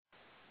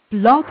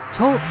Blog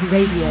Talk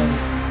Radio.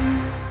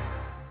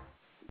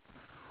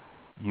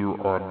 You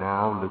are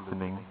now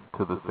listening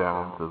to the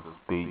sounds of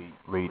SPATE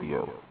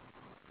Radio.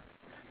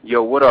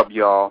 Yo, what up,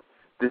 y'all?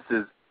 This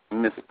is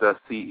Mr.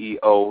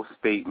 CEO,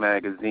 SPATE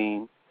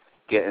Magazine,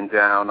 getting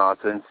down.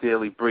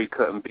 Sincerely, Bree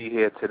couldn't be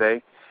here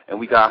today, and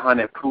we got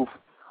Hunned Proof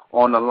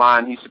on the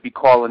line. He should be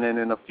calling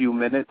in a few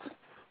minutes,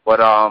 but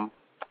I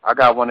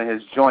got one of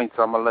his joints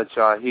I'm going to let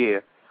y'all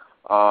hear.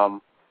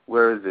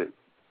 Where is it?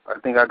 I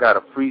think I got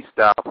a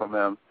freestyle from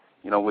him,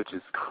 which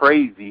is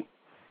crazy,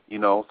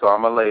 so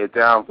I'm going to lay it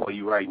down for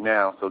you right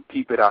now. So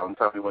keep it out and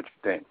tell me what you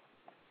think.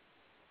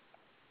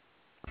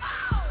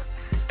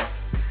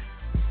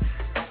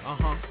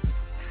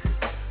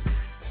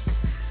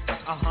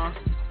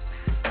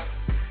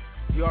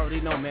 You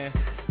already know, man.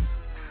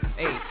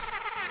 Hey.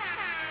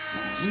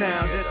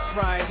 Now this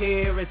right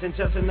here isn't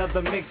just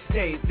another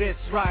mixtape. This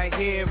right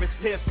here is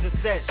Piff to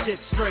set shit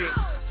straight.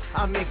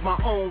 I make my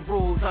own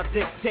rules, I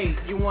dictate.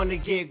 You wanna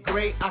get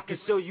great, I can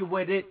show you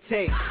what it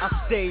takes.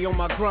 I stay on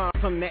my grind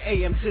from the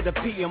AM to the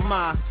PM.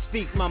 I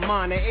speak my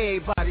mind to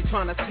everybody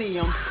tryna see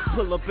 'em.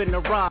 Pull up in the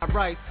ride,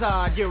 right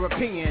side,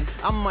 European.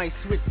 I might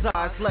switch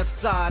sides, left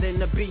side in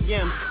the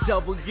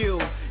BMW.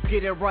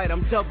 Get it right,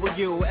 I'm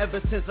W. Ever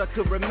since I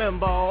could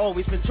remember, I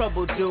always been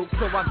trouble, dude.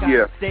 So I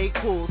gotta stay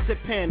cool,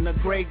 sip in the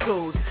Grey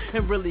Goose,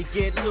 and really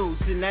get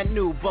loose in that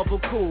new bubble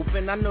coupe.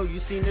 And I know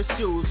you seen the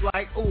shoes,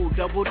 like, ooh,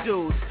 double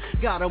deuce.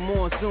 Got 'em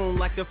on Zoom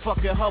like the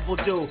fucking Hubble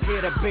do.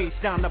 Hear the bass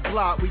down the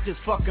block, we just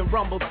fucking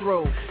rumble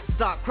through.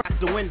 Stop, crack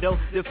the window,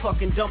 then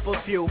fucking dump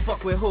a few.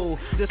 Fuck with who?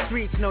 The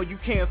streets know you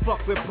can't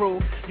fuck with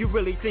proof. You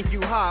really think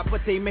you hot,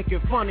 but they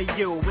making fun of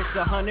you. It's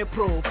 100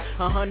 proof,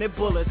 100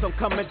 bullets, I'm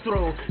coming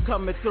through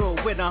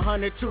with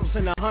 100 troops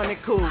and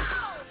 100 coups.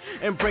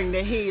 And bring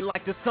the heat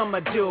like the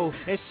summer do.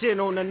 And shit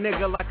on a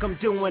nigga like I'm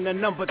doing a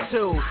number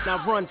 2.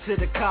 Now run to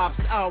the cops,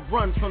 I'll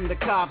run from the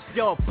cops.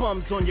 Y'all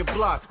bums on your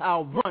block,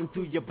 I'll run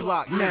through your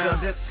block. Now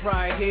this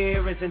right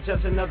here isn't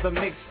just another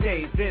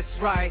mixtape. This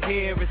right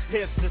here is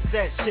Piff to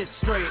set shit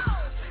straight.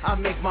 I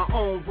make my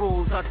own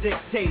rules, I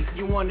dictate.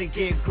 You wanna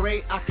get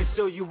great, I can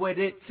show you what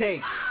it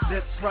takes.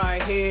 This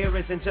right here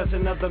isn't just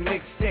another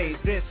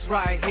mixtape. This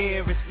right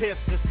here is Piff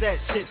to set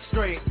shit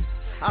straight.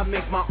 I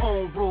make my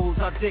own rules,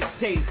 I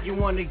dictate. You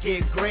wanna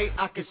get great,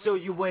 I can show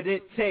you what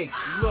it takes.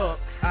 Look,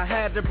 I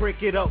had to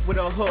break it up with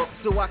a hook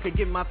so I could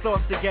get my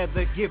thoughts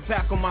together, get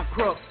back on my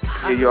crook.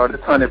 Yeah, you're the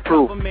Hunned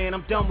Proof. Man,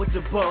 I'm done with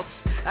the books.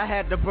 I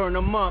had to burn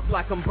them up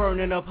like I'm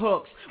burning up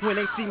hooks. When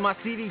they see my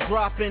CD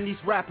dropping,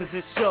 these rappers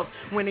is shook.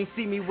 When they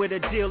see me with a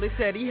deal, they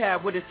said he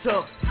had what it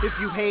took. If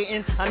you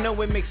hating, I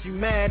know it makes you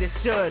mad, it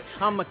should.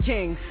 I'm a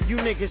king, you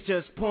niggas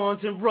just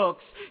pawns and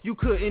rooks. You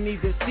couldn't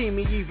even see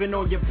me even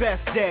on your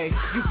best day.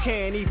 You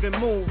can't even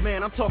move,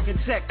 man, I'm talking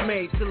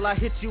checkmate. Till I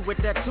hit you with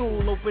that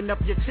tool, open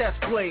up your chest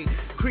plate.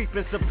 Creep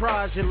and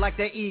surprise you like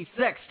that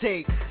E-sex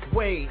tape.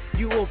 Wait,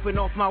 you open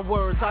off my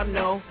words, I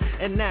know.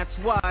 And that's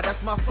why,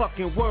 that's my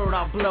fucking word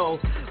I blow.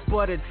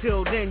 But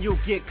until then, you'll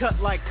get cut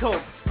like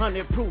coke.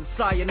 100 proof,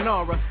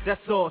 sayonara,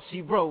 that's all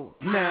she wrote.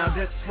 Now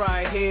this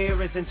right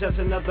here isn't just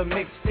another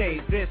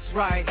mixtape. This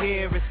right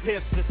here is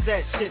Piff to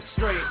set shit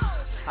straight.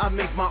 I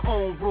make my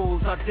own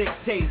rules, I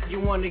dictate. You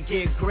wanna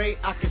get great,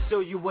 I can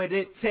show you what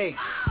it takes.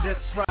 This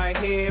right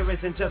here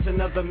isn't just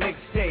another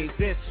mixtape.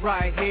 This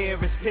right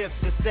here is Piff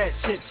to set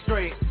shit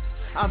straight.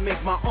 I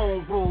make my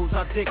own rules,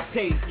 I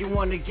dictate. You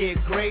wanna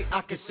get great,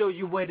 I can show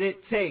you what it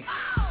takes.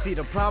 See,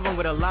 the problem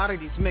with a lot of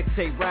these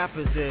mixtape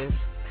rappers is,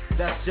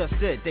 that's just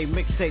it, they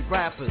mixtape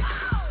rappers.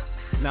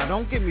 Now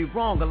don't get me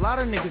wrong, a lot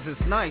of niggas is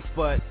nice,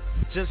 but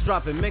just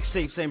dropping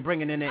mixtapes ain't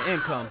bringing in the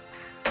income.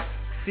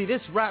 See,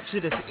 this rap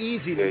shit is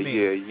easy to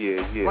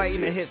me.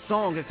 Writing a hit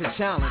song is a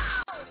challenge.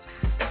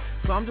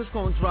 So I'm just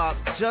gonna drop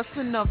just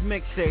enough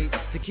mixtapes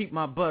to keep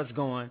my buzz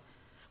going.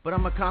 But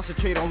I'm gonna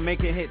concentrate on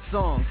making hit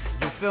songs,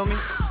 you feel me?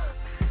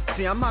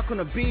 See, I'm not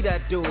gonna be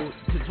that dude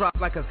to drop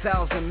like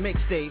 1,000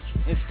 mixtapes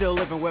and still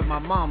living with my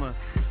mama,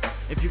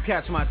 if you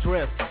catch my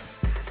drift.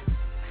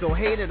 So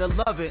hate it or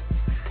love it,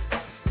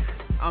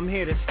 I'm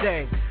here to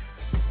stay.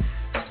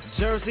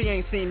 Jersey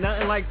ain't seen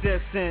nothing like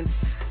this since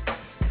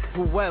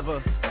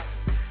whoever.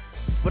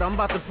 But I'm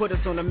about to put us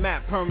on the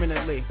map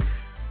permanently.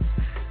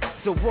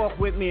 So walk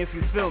with me if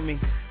you feel me.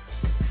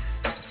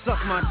 Suck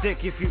my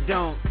dick if you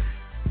don't.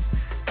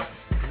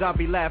 Cause I'll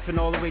be laughing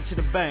all the way to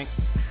the bank.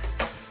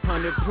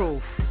 100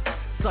 proof,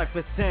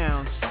 Cipha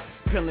Sounds,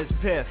 Pillar's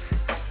Piff.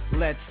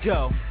 Let's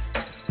go.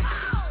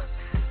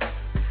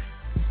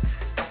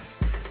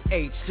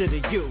 H to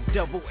the U,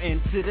 double N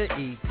to the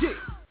E.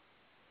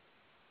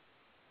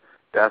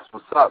 That's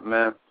what's up,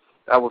 man.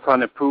 That was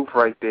 100 Proof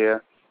right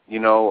there.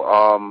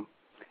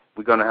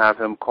 We're going to have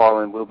him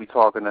calling. We'll be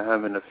talking to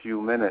him in a few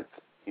minutes.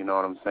 You know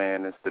what I'm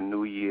saying? It's the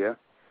new year.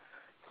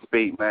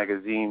 SPATE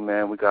Magazine,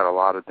 man, we got a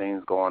lot of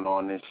things going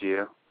on this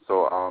year.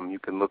 So you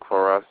can look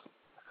for us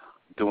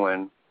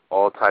doing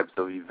all types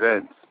of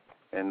events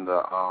in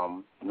the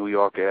New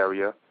York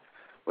area.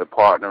 We're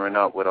partnering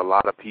up with a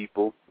lot of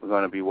people. We're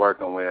going to be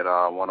working with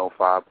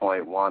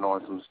 105.1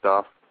 on some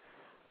stuff.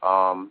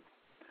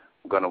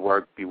 going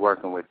to be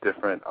working with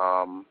different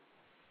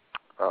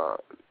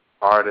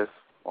artists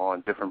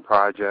on different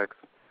projects.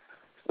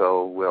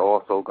 So we're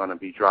also going to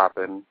be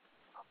dropping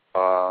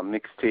a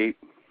mixtape,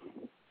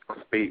 a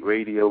SPATE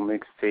Radio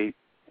mixtape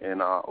in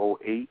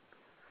 2008.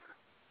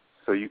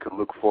 So you can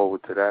look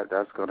forward to that.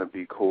 That's going to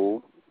be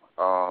cool.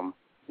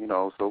 You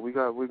know, so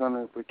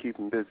we're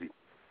keeping busy,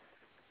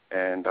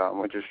 and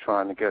we're just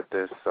trying to get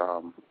this.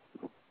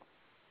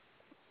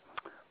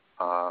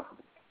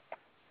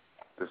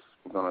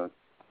 We're gonna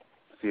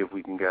see if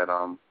we can get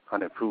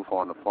Hunned Proof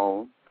on the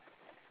phone,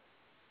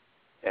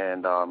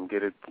 and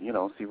get it. You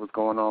know, see what's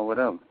going on with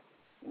him.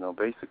 You know,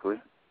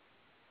 basically.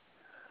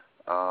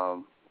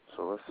 So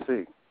let's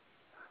see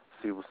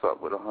what's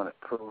up with Hunned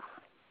Proof.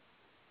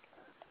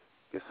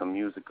 Get some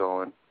music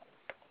going.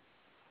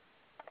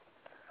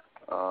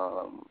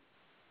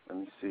 Let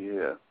me see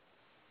here.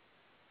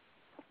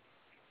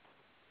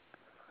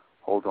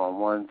 Hold on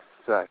one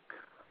sec.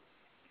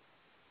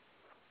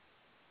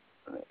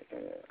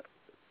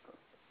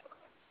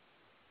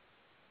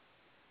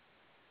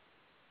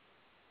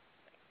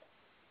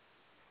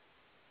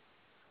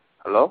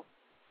 Hello?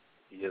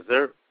 Yes,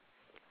 sir.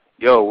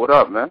 Yo, what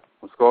up, man?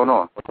 What's going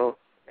on?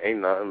 Ain't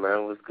nothing,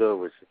 man. What's good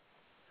with you?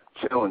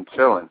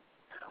 Chilling.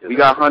 We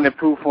got Hunned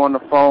Proof on the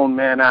phone,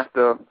 man,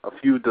 after a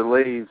few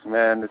delays,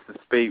 man. This is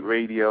SPATE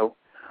Radio.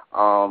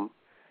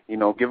 You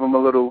know, give them a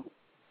little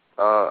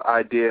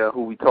idea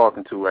who we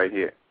talking to right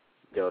here.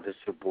 Yo, this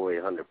your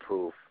boy, Hunned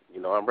Proof.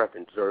 You know, I'm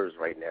repping Jersey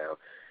right now.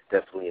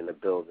 Definitely in the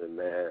building,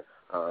 man.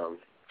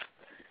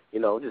 You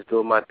know, just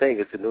doing my thing.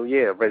 It's a new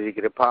year. I'm ready to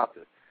get it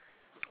popping.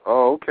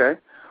 Oh, okay.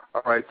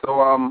 All right.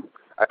 So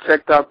I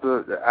checked out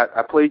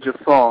I played your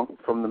song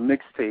from the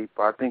mixtape.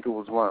 I think it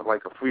was one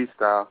like a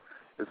freestyle.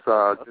 It's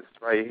this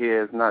right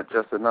here is not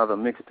just another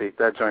mixtape.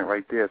 That joint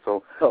right there.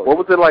 So what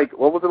was it like?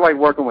 What was it like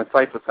working with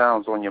Cipha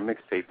Sounds on your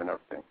mixtape and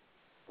everything?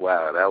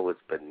 Wow, that was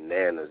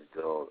bananas,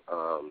 though.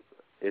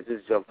 It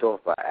just jumped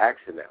off by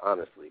accident,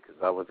 honestly, because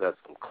I was at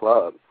some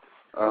club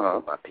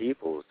with my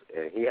peoples,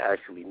 and he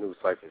actually knew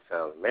Cipha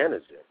Sounds'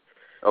 manager.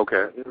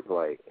 Okay. He was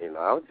like, you know,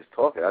 I was just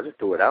talking. I just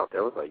threw it out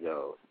there. I was like,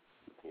 yo,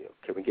 you know,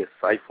 can we get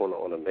Cipha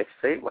on a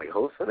mixtape, like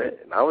hosting it?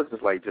 And I was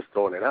just like, just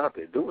throwing it out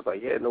there. Dude was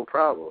like, yeah, no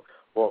problem.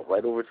 Walked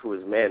right over to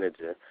his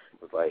manager.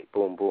 It was like,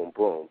 boom, boom,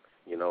 boom.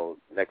 You know,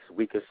 next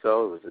week or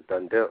so, it was a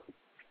done deal.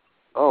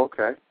 Oh,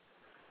 okay.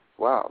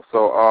 Wow.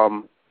 So,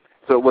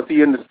 so was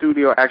he in the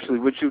studio actually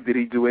with you? Did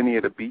he do any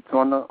of the beats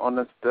on the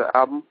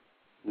album?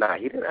 Nah,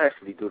 he didn't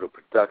actually do the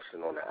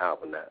production on the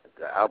album.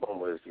 The album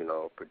was, you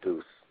know,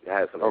 produced. It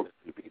had some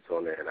industry beats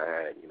on there, and I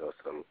had, you know,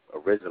 some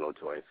original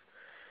joints.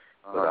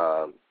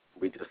 But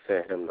we just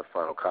sent him the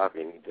final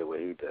copy, and he did what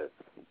he did.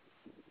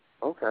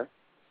 Okay.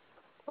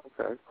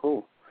 Okay,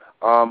 cool.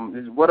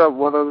 What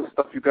other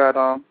stuff you got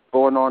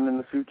going on in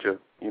the future?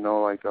 You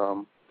know, like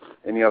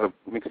any other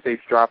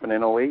mixtapes dropping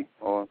in 2008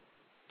 or?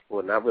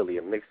 Well, not really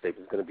a mixtape.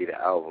 It's going to be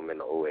the album in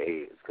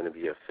 2008. It's going to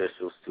be an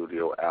official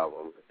studio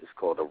album. It's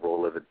called A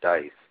Roll of the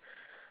Dice.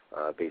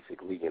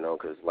 Basically, you know,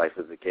 because life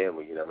is a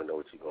gamble. You never know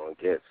what you're going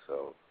to get.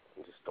 So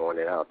I'm just throwing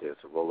it out there.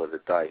 It's a roll of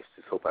the dice.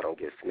 Just hope I don't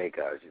get snake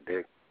eyes, you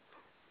dig?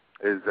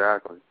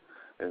 Exactly.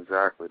 That's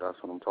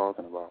what I'm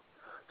talking about.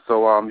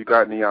 So you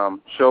got any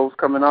shows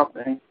coming up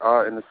in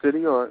the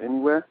city or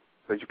anywhere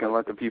that you can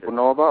let the people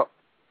know about?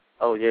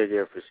 Oh, yeah,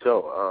 for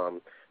sure.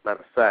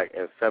 Matter of fact,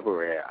 in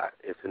February,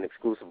 it's an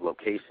exclusive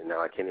location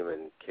now. I can't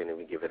even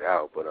give it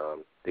out, but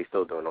they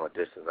still doing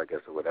auditions, I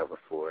guess, or whatever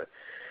for it.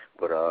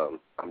 But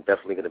I'm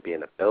definitely going to be in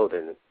the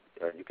building.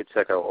 You can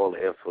check out all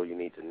the info you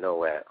need to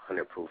know at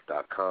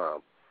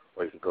hunnedproof.com,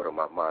 or you can go to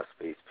my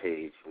MySpace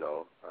page, you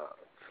know,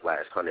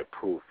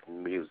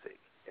 /HunnedProofMusic,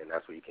 and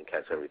that's where you can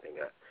catch everything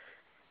at.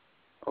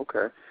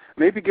 Okay.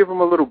 Maybe give them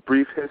a little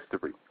brief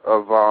history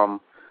of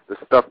the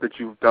stuff that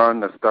you've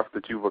done, the stuff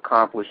that you've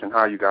accomplished, and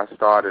how you got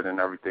started and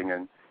everything,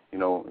 and, you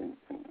know,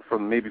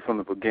 from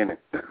the beginning.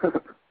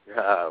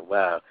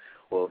 Wow.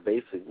 Well,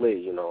 basically,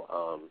 you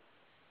know,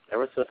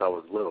 ever since I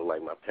was little,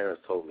 like my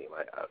parents told me,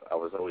 like I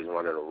was always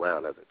running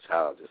around as a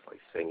child, just like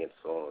singing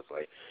songs.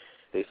 Like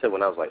they said,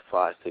 when I was like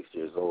 5, 6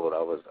 years old,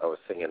 I was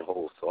singing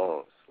whole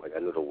songs. Like I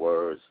knew the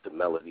words, the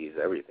melodies,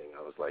 everything.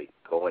 I was like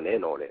going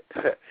in on it.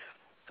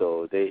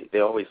 So they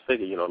always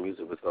figured, you know,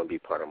 music was going to be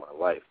part of my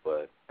life.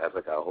 But as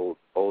I got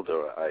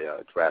older,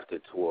 I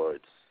drafted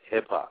towards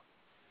hip hop.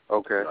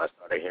 Okay. You know, I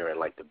started hearing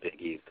like the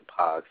Biggies, the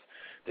Pacs,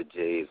 the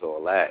Jays,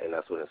 all that, and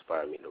that's what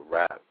inspired me to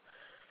rap.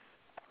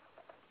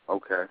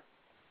 Okay.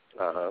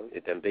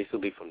 And then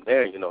basically from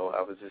there, you know,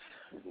 I was just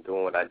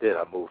doing what I did.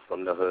 I moved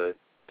from the hood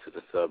to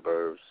the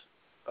suburbs,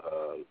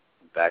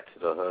 back to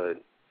the hood,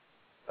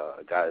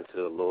 got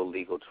into a little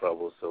legal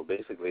trouble. So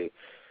basically,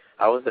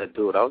 I was that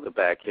dude. I was a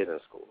bad kid in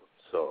school.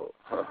 So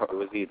it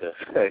was either,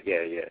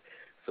 yeah.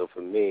 So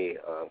for me,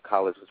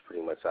 college was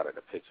pretty much out of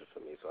the picture for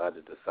me. So I had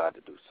to decide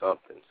to do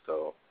something.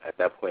 So at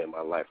that point in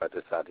my life, I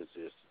decided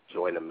to just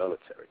join the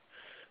military.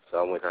 So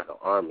I went to the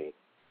Army.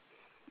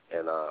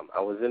 And I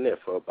was in there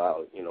for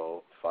about,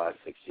 5,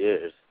 6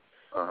 years.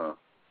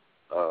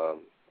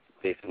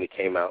 basically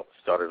came out,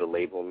 started a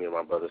label. Me and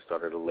my brother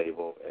started a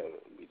label, and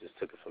we just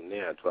took it from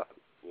there. I dropped,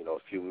 a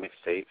few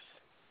mixtapes.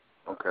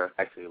 Okay.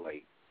 Actually,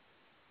 like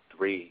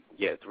three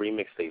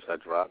mixtapes I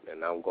dropped,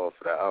 and now I'm going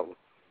for that album.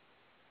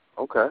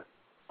 Okay.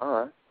 All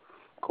right.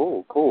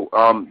 Cool.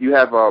 You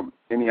have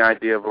any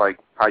idea of like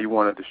how you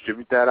want to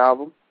distribute that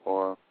album,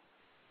 or?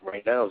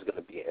 Right now it's going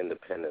to be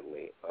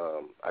independently.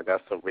 I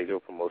got some radio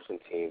promotion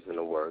teams in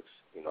the works.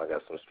 I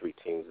got some street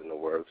teams in the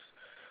works.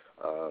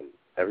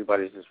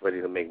 Everybody's just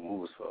ready to make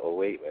moves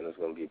for 08, man. It's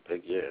going to be a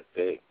big year,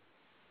 big.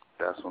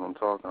 That's what I'm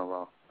talking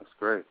about. That's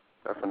great.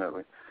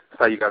 Definitely. That's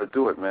how you got to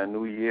do it, man.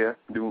 New year,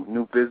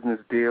 new business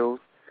deals,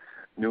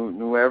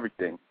 new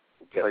everything.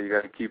 That's how you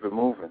got to keep it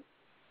moving.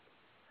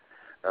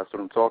 That's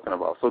what I'm talking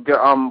about. So,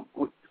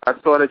 I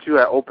saw that you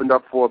had opened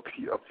up for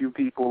a few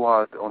people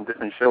on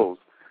different shows.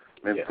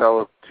 Maybe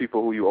tell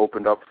people who you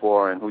opened up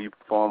for and who you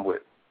performed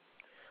with.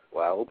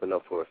 Well, I opened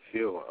up for a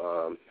few.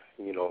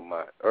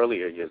 My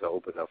earlier years I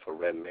opened up for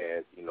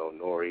Redman,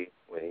 Nori,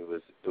 when he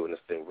was doing this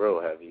thing real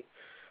heavy.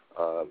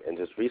 And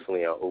just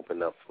recently I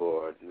opened up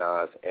for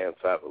Nas and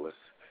Fabulous.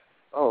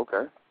 Oh,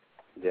 okay.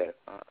 Yeah.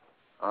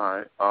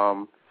 All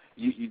right.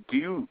 Do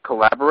you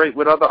collaborate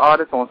with other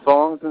artists on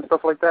songs and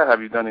stuff like that?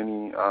 Have you done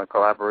any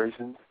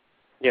collaborations?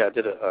 Yeah, I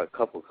did a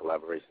couple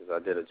collaborations. I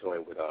did a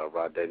joint with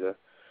Rod Digger.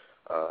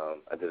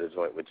 I did a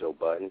joint with Joe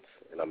Buttons,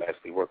 and I'm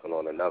actually working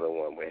on another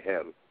one with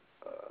him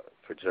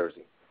for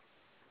Jersey.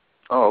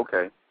 Oh,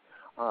 okay.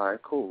 All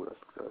right, cool.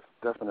 That's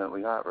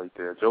definitely hot right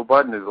there. Joe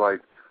Budden is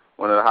like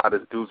one of the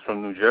hottest dudes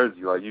from New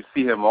Jersey. Like you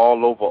see him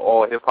all over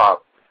all hip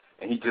hop,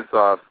 and he just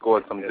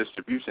scored some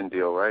distribution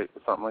deal, right,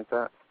 or something like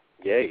that.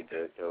 Yeah, he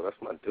did. That's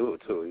my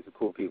dude too. He's a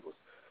cool people.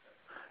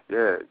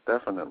 Yeah,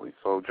 definitely.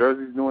 So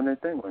Jersey's doing their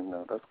thing right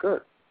now. That's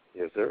good.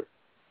 Yes, sir.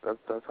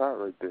 That's hot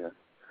right there.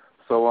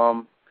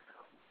 So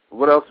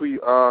what else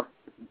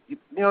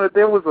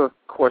there was a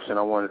question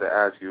I wanted to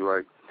ask you,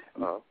 like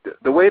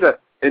the way the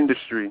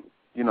industry,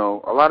 a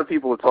lot of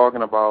people are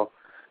talking about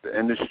the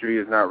industry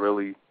is not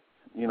really,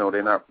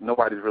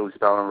 nobody's really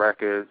selling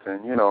records,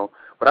 and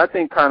but I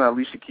think kind of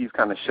Alicia Keys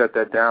kind of shut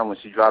that down when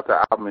she dropped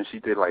the album and she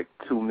did like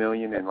 2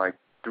 million in like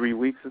 3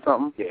 weeks or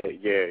something.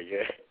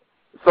 Yeah.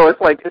 So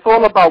it's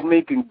all about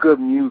making good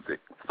music.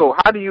 So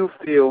how do you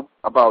feel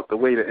about the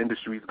way the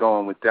industry's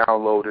going with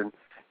downloading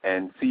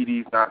and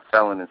CDs not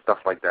selling and stuff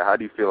like that? How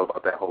do you feel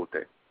about that whole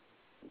thing?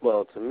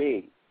 Well, to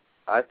me,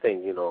 I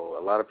think, a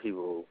lot of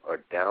people are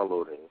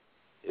downloading.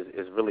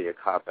 It's really a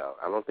cop-out.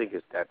 I don't think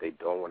it's that they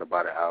don't want to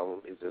buy the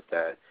album. It's just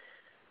that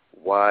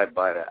why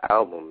buy the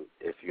album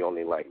if you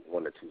only like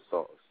 1 or 2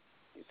 songs?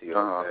 You see what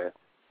I'm saying?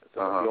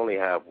 So if you only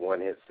have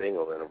one hit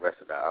single and the rest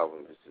of the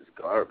album is just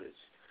garbage,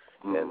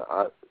 then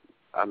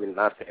I mean,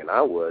 not saying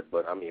I would,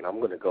 but I mean, I'm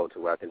going to go to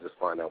where I can just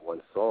find that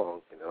one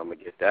song, and then I'm going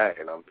to get that,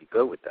 and I'll be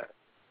good with that.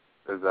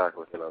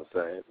 Exactly. You know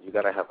what I'm saying? You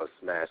got to have a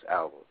smash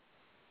album.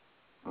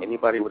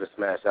 Anybody with a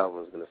smash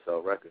album is going to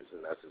sell records,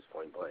 and that's just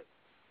point blank.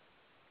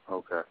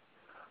 Okay.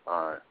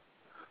 All right.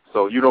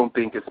 So you don't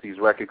think it's these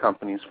record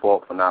companies'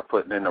 fault for not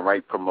putting in the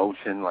right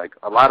promotion? Like,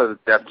 a lot of the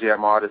Def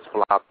Jam artists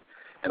flopped,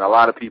 and a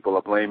lot of people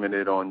are blaming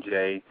it on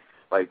Jay.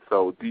 Like,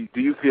 so do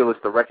you feel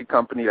it's the record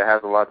company that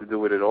has a lot to do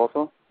with it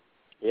also?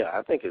 Yeah,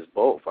 I think it's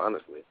both,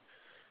 honestly.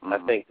 I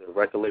think the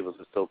record labels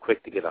are so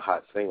quick to get a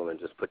hot single and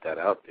just put that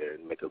out there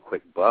and make a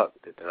quick buck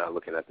that they're not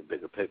looking at the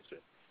bigger picture.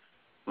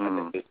 I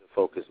think they should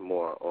focus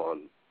more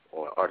on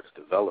artist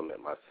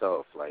development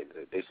myself. Like,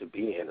 they should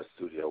be in the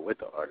studio with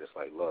the artist.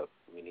 Like, look,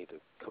 we need to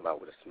come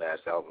out with a smash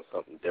album,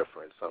 something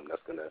different, something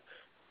that's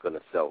gonna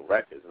sell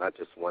records, not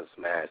just one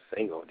smash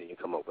single. Then you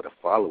come up with a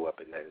follow-up,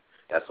 and then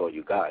that's all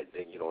you got.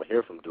 Then you don't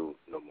hear from dude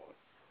no more.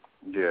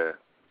 Yeah.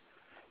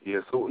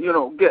 Yeah, so,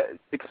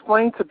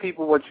 explain to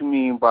people what you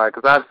mean by,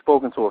 because I've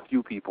spoken to a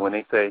few people, and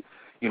they say,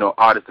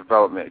 artist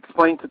development.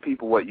 Explain to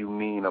people what you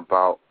mean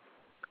about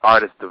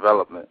artist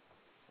development.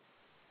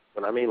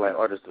 When I mean, like,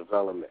 artist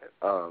development,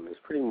 it's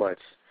pretty much,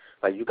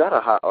 like, you got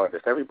a hot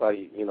artist.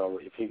 Everybody,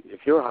 if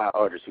you're a hot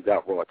artist, you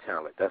got raw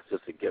talent. That's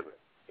just a given.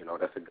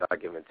 That's a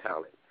God-given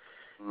talent.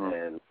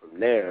 And from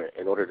there,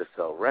 in order to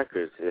sell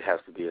records, it has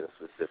to be in a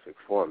specific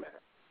format.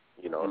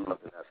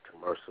 Something that's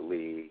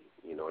commercially,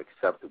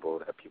 acceptable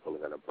that people are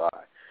going to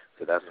buy.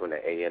 So that's when the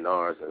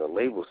A&Rs and the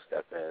labels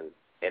step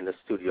in the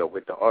studio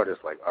with the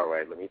artist, like, all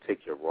right, let me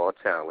take your raw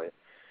talent,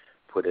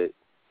 put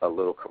a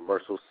little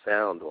commercial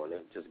sound on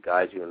it, just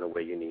guide you in the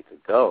way you need to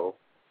go,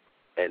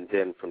 and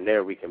then from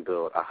there we can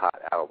build a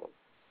hot album.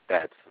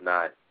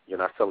 You're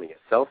not selling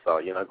yourself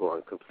out, you're not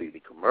going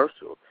completely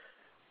commercial,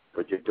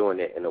 but you're doing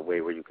it in a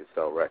way where you can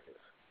sell records.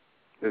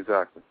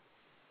 Exactly.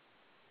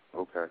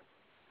 Okay.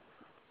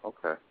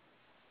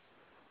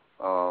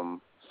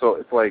 So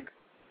it's like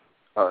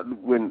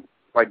when,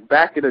 like,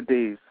 back in the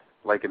days,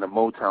 like in the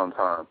Motown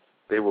times,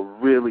 they were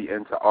really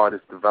into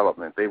artist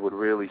development. They would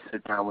really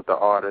sit down with the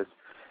artist,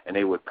 and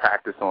they would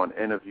practice on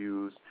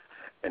interviews,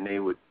 and they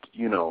would,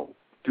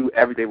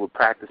 they would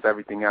practice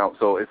everything out.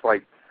 So it's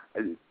like,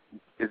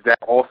 is that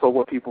also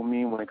what people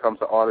mean when it comes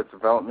to artist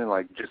development,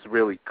 like just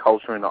really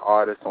culturing the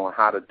artist on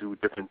how to do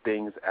different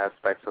things,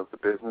 aspects of the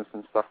business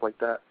and stuff like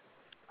that?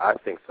 I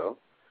think so.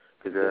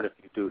 Because then if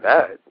you do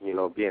that,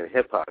 being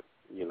hip-hop,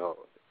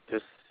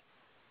 just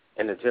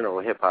in the general,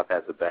 hip-hop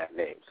has a bad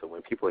name. So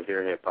when people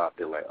hear hip-hop,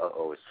 they're like,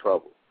 uh-oh, it's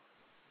trouble.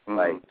 Mm-hmm.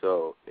 Like,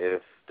 so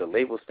if the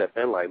label step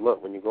in, like,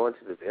 look, when you go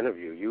into this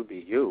interview, you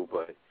be you,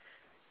 but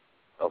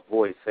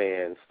avoid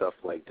saying stuff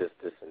like this,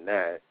 this, and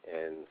that,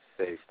 and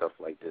say stuff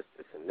like this,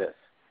 this, and this.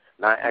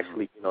 Not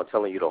actually,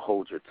 telling you to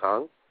hold your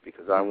tongue,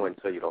 because I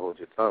wouldn't tell you to hold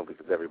your tongue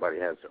because everybody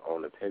has their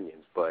own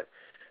opinions, but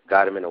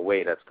guide them in a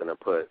way that's going to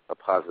put a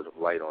positive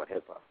light on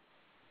hip-hop.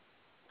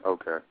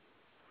 Okay.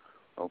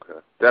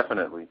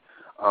 Definitely.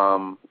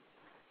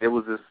 There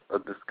was a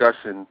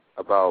discussion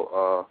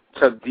about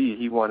Chuck D.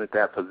 He wanted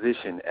that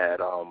position at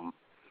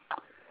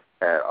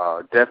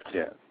Def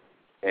Jam,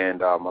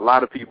 and a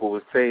lot of people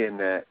were saying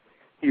that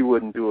he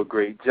wouldn't do a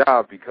great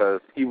job because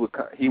he would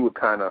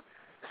kind of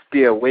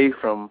steer away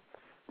from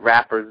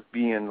rappers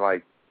being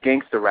like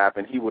gangster rap,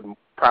 and he would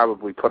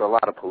probably put a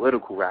lot of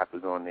political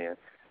rappers on there,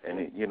 and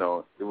it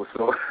was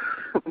so.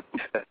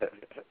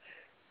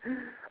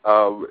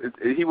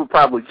 He would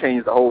probably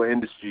change the whole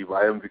industry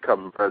by him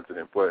becoming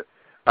president. But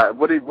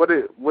what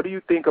do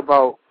you think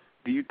about?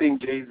 Do you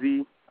think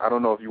Jay-Z? I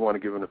don't know if you want to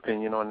give an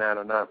opinion on that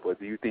or not, but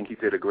do you think he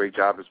did a great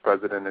job as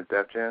president at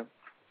Def Jam?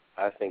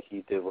 I think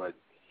he did what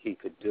he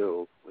could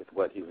do with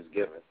what he was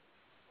given.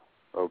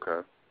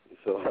 Okay. You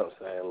feel what I'm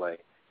saying?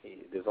 Like,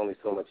 there's only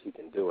so much he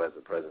can do as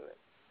a president.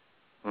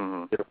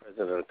 Mm-hmm. You're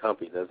president of a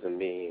company doesn't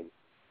mean,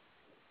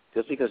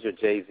 just because you're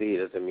Jay-Z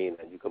doesn't mean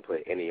that you can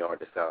put any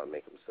artist out and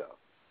make him sell.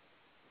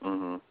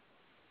 Mm-hmm.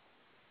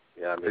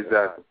 Yeah, I mean,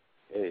 exactly.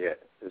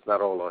 It's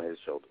not all on his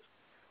shoulders.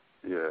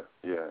 Yeah.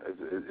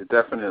 It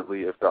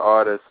definitely, if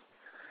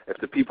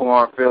the people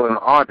aren't feeling the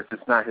artist,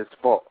 it's not his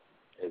fault.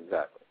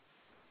 Exactly.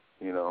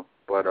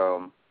 But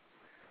a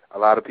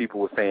lot of people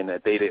were saying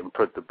that they didn't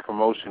put the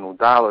promotional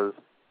dollars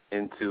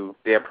into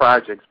their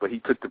projects, but he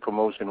took the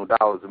promotional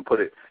dollars and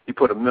he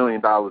put $1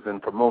 million in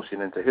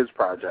promotion into his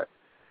project.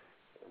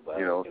 But,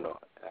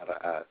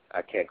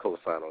 I can't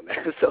co-sign on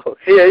that. So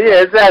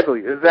yeah,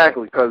 exactly,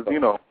 because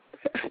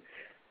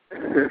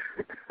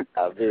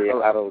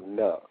I don't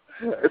know.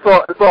 It's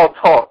all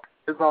talk.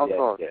 It's all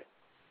talk. Yeah.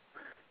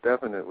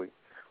 Definitely.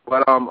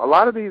 But a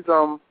lot of these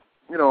a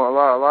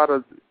lot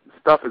of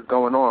stuff is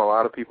going on. A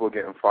lot of people are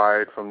getting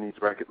fired from these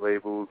record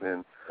labels,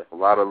 and a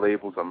lot of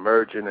labels are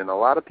merging, and a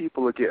lot of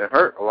people are getting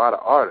hurt. A lot of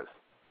artists.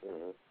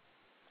 Mm-hmm.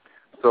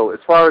 So as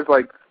far as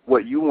like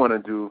what you want to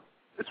do,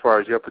 as far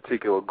as your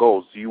particular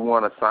goals, do you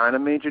want to sign a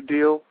major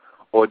deal,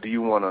 or do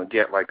you want to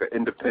get like an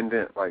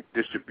independent like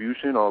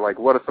distribution, or like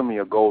what are some of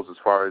your goals as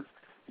far as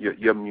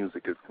your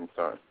music is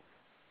concerned?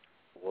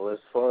 Well, as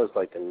far as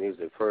like the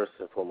music, first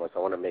and foremost, I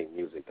want to make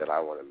music that I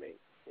want to make.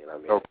 You know what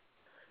I mean? Okay.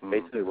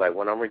 Basically, like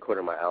when I'm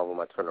recording my album,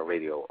 I turn the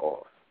radio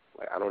off.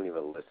 Like I don't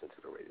even listen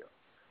to the radio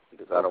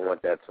because I don't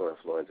want that to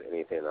influence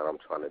anything that I'm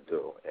trying to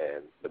do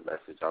and the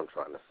message I'm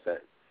trying to send.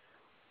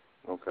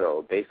 Okay.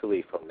 So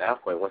basically, from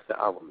that point, once the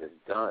album is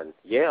done,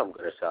 I'm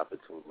going to shop it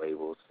to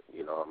labels.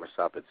 I'm going to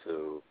shop it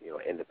to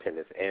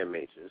independents and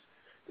majors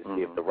to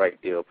see if the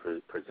right deal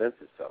presents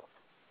itself.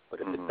 But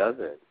if it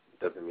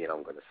doesn't mean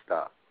I'm going to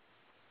stop.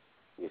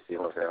 You see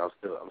what I'm saying?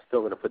 I'm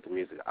still going to put the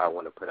music I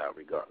want to put out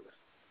regardless.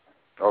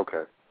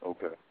 Okay.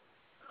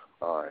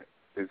 All right.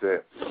 Is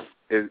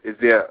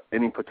there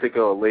any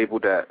particular label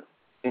that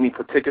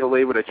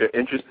you're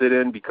interested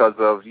in because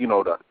of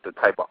the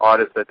type of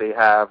artists that they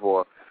have,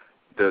 or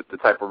the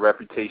type of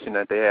reputation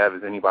that they have?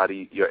 Is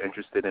anybody you're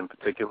interested in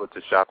particular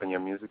to shop in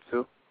your music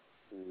to?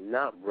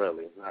 Not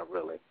really.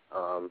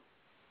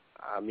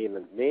 I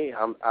mean, me,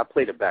 I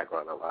play the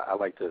background a lot. I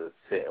like to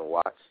sit and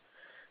watch.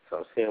 So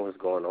I'm seeing what's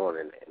going on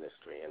in the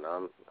industry, and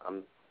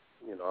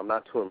I'm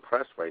not too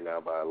impressed right now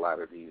by a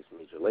lot of these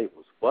major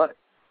labels. But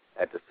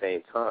at the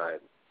same time,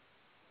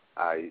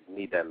 I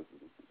need that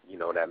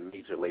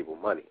major label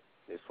money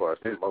as far as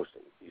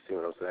promotion. You see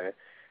what I'm saying?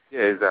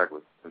 Yeah,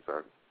 exactly.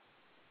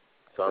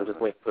 So I'm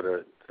just waiting for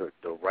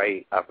the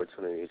right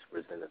opportunity to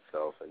present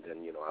itself, and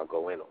then I'll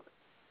go in on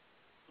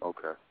it.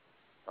 Okay.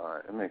 All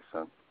right, it makes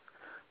sense.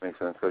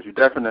 Because you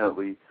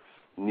definitely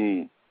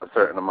need a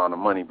certain amount of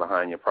money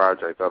behind your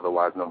project,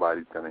 otherwise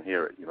nobody's going to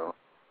hear it,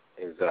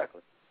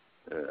 Exactly.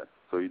 Yeah,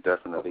 so you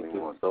definitely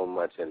want so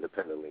much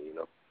independently,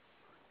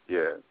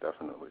 Yeah,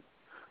 definitely.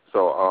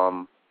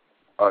 So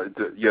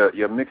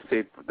your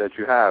mixtape that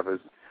you have,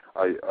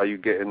 are you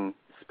getting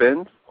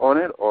spins on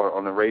it or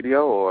on the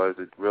radio, or is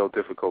it real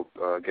difficult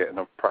getting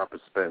a proper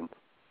spin?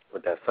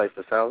 With that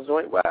Cipha Sounds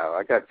joint? Wow,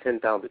 I got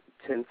 10,000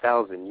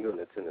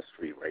 units in the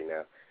street right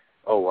now.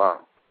 Oh, wow.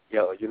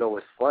 Yo, you know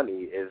what's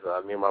funny is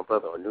me and my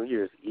brother on New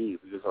Year's Eve,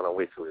 we was on our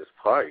way to this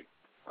party,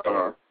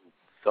 and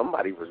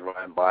somebody was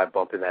running by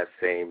bumping that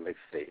same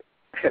mixtape.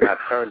 And I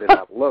turned and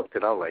I looked,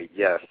 and I'm like,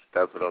 yes,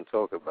 that's what I'm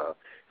talking about.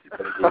 It's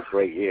going to be a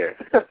great year.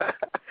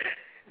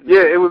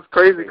 Yeah, it was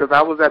crazy because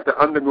I was at the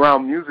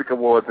Underground Music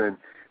Awards, and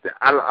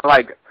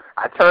I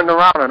turned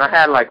around and I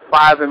had like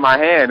 5 in my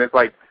hand. It's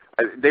like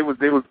they was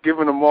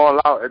giving them all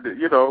out at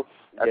the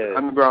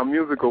Underground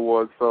Music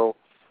Awards. So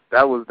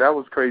that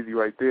was crazy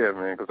right there,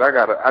 man. Because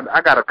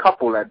I got a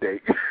couple that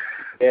day.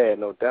 Yeah,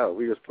 no doubt.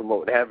 We was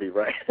promoting heavy,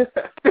 right?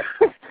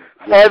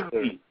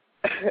 Heavy.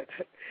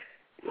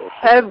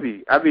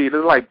 Heavy. I mean,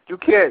 it's like you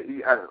can't.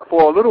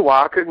 For a little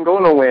while, I couldn't go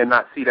nowhere and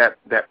not see that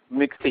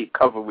mixtape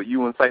cover with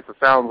you and Cipha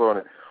Sounds on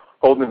it,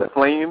 holding the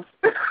flames.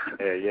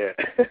 Yeah.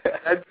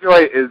 That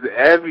joint is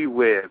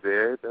everywhere,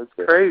 man. That's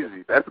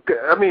crazy. That's good.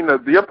 I mean,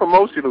 your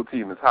promotional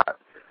team is hot.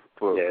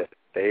 Yeah,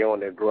 they on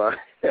their grind.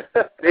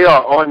 They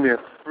are on their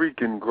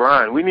freaking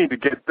grind. We need to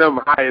get them,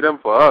 hire them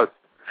for us.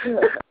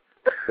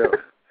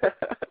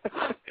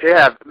 They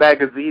have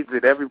magazines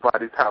in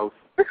everybody's house.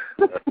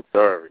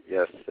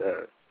 Yes,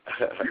 sir.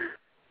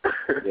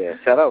 Yeah,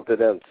 shout out to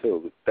them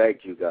too.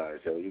 Thank you guys.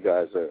 You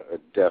guys are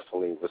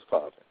definitely what's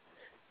popping.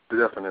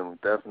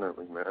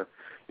 Definitely, man.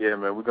 Yeah,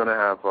 man. We're gonna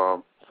have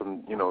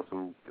some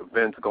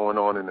events going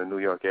on in the New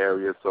York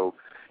area. So,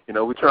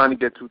 we're trying to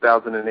get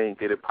 2008,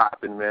 get it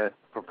popping, man,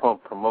 for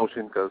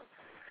promotion, because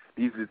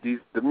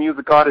the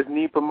music artists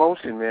need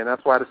promotion, man.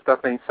 That's why the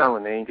stuff ain't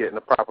selling. They ain't getting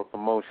the proper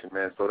promotion,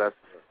 man. So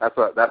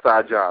that's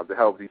our job, to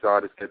help these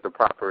artists get the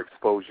proper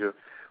exposure,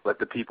 let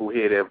the people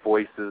hear their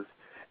voices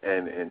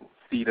and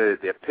see their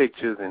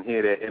pictures and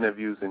hear their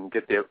interviews and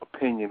get their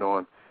opinion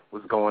on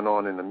what's going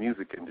on in the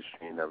music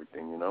industry and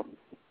everything,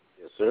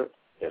 Yes, sir.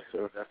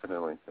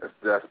 Definitely.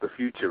 That's the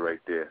future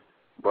right there.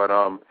 But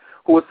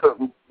who is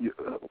something?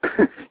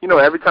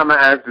 Every time I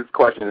ask this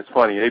question, it's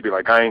funny. They be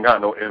like, "I ain't got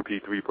no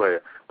MP3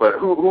 player." But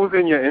who's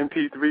in your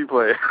MP3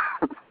 player?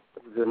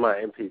 Who's in my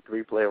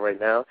MP3 player right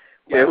now?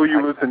 Yeah, who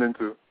you listening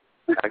to?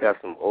 I got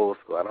some old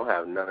school. I don't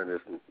have none of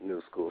this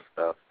new school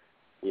stuff.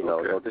 Okay.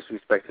 No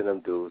disrespect to them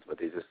dudes, but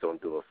they just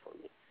don't do it for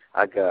me.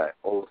 I got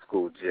old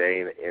school Jay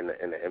in the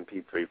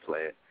MP3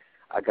 player.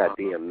 I got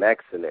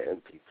DMX in the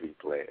MP3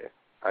 player.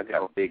 I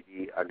got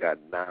Biggie. I got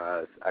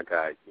Nas. I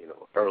got,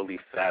 early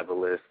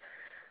Fabulous.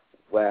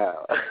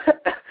 Wow.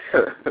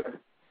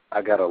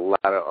 I got a lot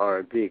of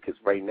R&B, because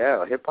right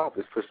now hip-hop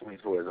is pushing me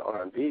towards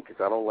R&B because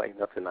I don't like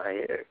nothing I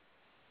hear.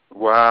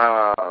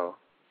 Wow.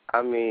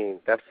 I mean,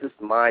 that's just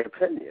my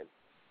opinion.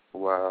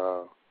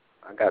 Wow.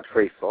 I got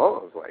Trey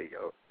Songz, like,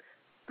 yo.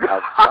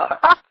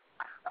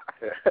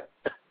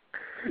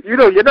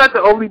 You're not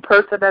the only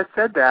person that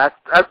said that.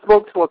 I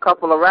spoke to a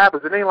couple of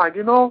rappers, and they like,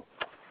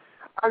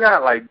 I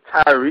got like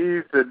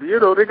Tyrese, and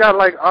they got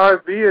like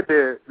R&B in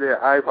their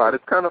iPod.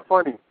 It's kind of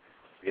funny.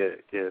 Yeah.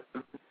 It's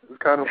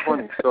kind of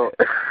funny. So,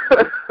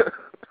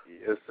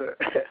 yes, sir.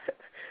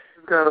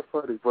 It's kind of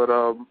funny, but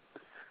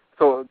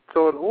so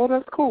well,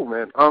 that's cool,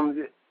 man.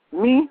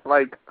 Me,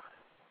 like,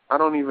 I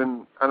don't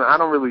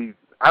really.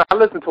 I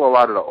listen to a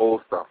lot of the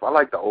old stuff. I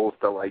like the old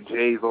stuff, like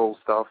Jay's old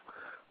stuff,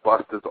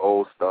 Busta's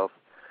old stuff.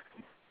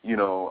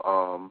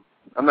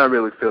 I'm not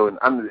really feeling.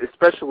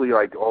 Especially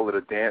like all of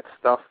the dance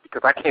stuff,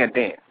 because I can't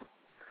dance.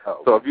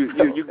 Oh, so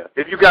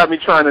if you got me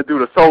trying to do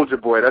the Soulja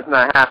Boy, that's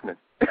not happening.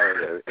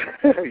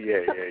 Oh,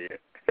 yeah.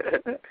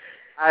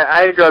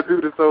 I ain't gonna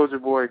do the Soulja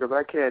Boy because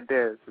I can't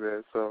dance,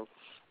 man. So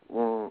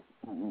you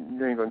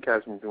ain't gonna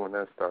catch me doing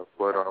that stuff.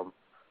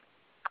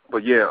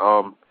 But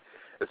yeah.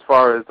 As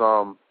far as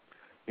so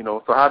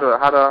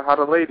how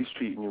the ladies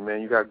treating you,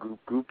 man? You got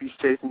groupies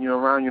chasing you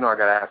around? I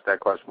gotta ask that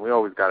question. We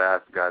always gotta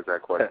ask the guys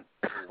that question.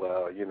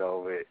 Well,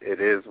 it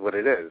is what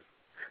it is.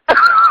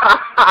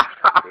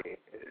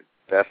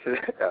 That's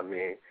it. I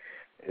mean,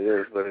 it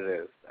is what it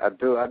is. I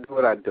do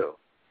what I do.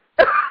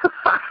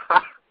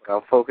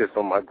 I'm focused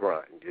on my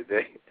grind, you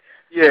dig?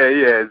 Yeah,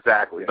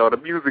 exactly. No, the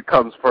music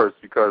comes first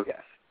because,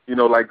 yes.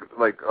 Like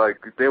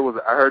there was,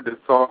 I heard this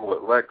song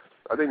with Lex.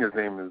 I think his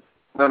name is,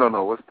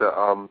 no, what's the,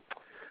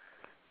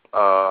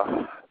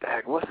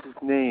 what's his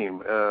name?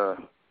 The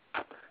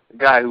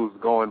guy who's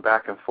going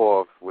back and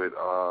forth with,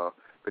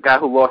 the guy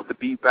who lost the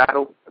beat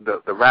battle,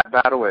 the rap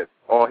battle at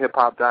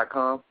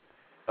allhiphop.com.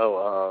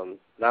 Oh,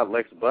 not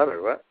Lex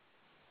Butter, right?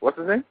 What's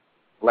his name?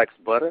 Lex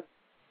Butter?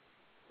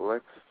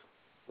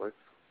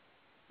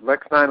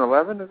 Lex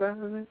 911, is that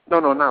his name? No,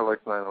 not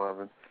Lex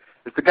 911.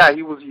 It's the guy he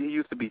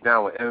used to be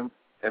down with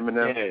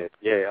Eminem.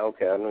 Yeah,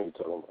 okay, I know you're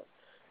talking about.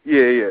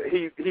 Yeah.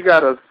 He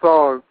got a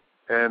song,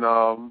 and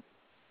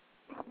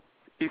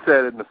he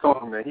said in the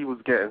song that he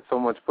was getting so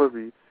much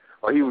pussy,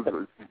 or he was.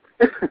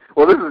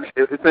 Well,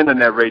 it's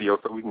internet radio,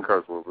 so we can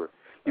curse a little bit.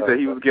 He said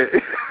he was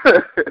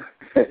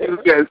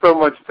getting so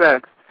much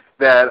sex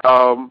that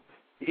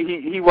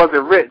he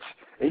wasn't rich,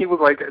 and he was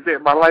like,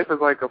 my life is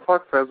like a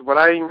fuck fest, but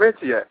I ain't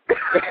rich yet.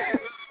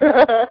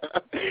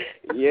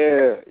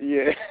 Yeah.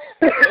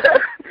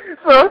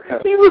 So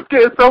he was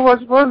getting so much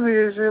pussy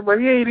and shit, but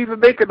he ain't even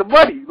making the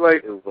money.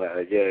 Like, well,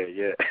 yeah.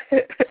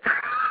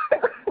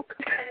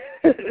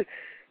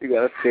 You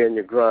gotta stay in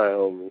your grind,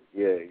 homie.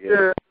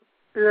 Yeah.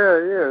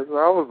 So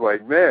I was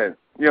like, man,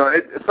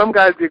 some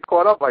guys get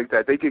caught up like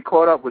that. They get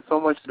caught up with so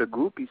much of the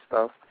groupie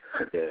stuff.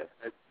 Yeah.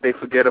 They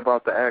forget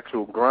about the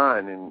actual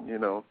grind, and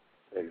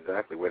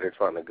exactly where they're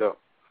trying to go.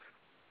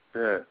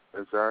 Yeah,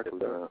 exactly.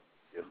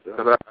 Yes,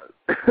 sir.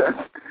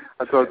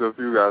 I talked to a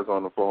few guys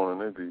on the phone,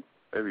 and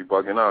they be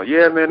bugging out.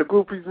 Yeah, man, the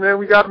groupies, man,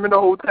 we got them in the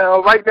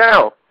hotel right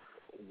now.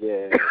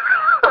 Yeah.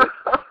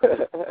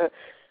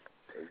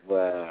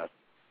 Wow.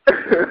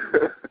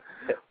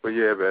 But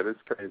yeah, man,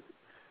 it's crazy.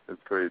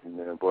 It's crazy,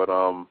 man. But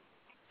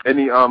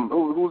any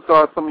who's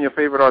some of your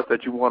favorite artists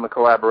that you want to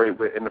collaborate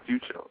with in the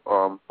future?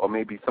 Or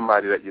maybe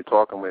somebody that you're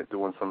talking with,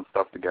 doing some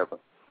stuff together.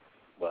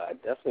 Well, I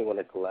definitely want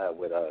to collab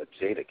with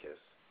Jadakiss.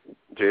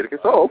 Jadakiss?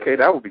 Oh, okay,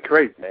 that would be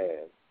crazy.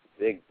 Man,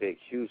 big,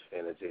 huge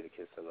fan of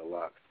Jadakiss and the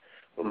Locks.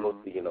 But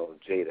mostly,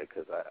 Jada,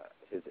 because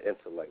his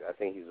intellect, I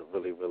think he's a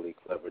really, really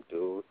clever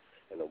dude,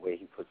 and the way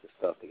he puts his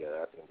stuff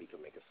together, I think we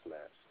can make a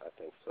smash. I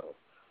think so.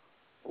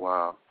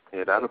 Wow.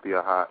 Yeah, that'll be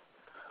a hot.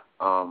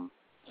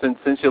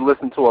 Since you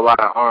listen to a lot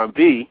of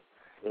R&B,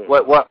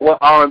 what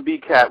R&B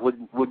cat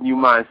wouldn't you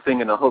mind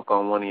singing a hook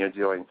on one of your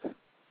joints?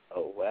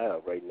 Oh,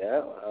 wow. Right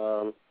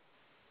now,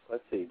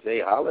 let's see,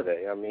 Jay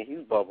Holiday. I mean,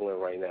 he's bubbling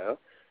right now.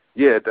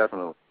 Yeah,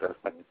 definitely.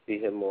 I can see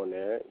him on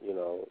there.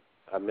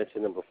 I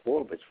mentioned him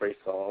before, but Trey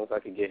Songz, I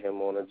could get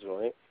him on a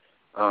joint.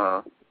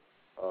 Who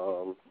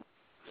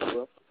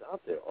else is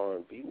out there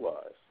R&B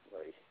wise?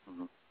 Like,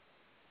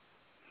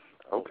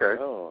 okay.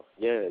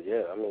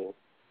 Yeah. I mean,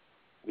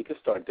 we could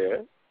start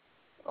there.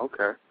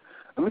 Okay.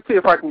 Let me see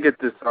if I can get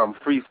this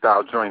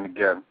freestyle joint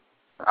again.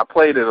 I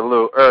played it a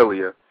little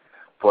earlier,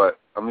 but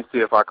let me see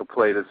if I could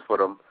play this for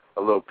them,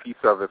 a little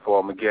piece of it for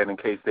them again in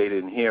case they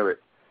didn't hear it.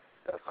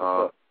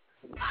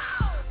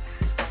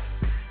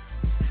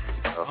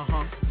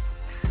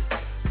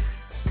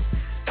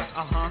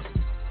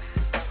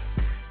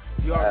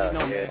 You already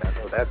know that. I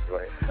know that's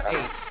right.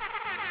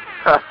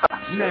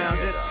 Now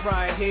this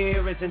right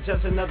here isn't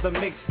just another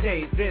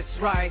mixtape. This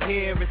right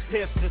here is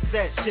tips to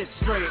set shit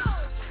straight.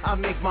 I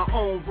make my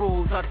own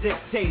rules, I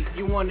dictate.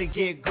 You wanna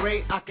get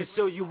great, I can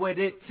show you what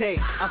it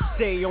takes. I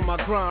stay on my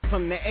grind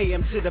from the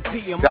AM to the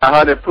PM. Got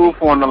Hunned Proof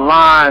on the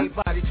line.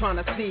 Everybody trying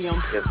to see him.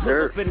 Yes,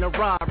 sir. Up in the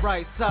ride,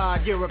 right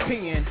side,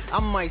 European. I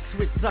might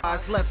switch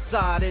sides, left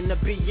side in the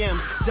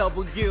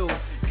BMW.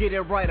 Get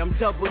it right, I'm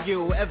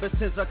W. Ever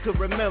since I could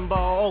remember, I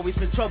always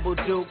been trouble,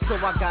 Duke. So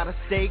I gotta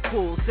stay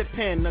cool, sip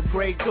pen the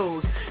Grey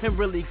Goose, and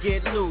really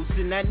get loose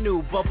in that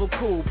new bubble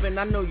coupe. And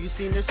I know you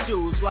seen the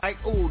shoes, like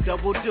ooh,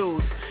 double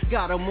deuce.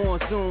 Got 'em on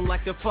Zoom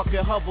like the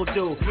fucking Hubble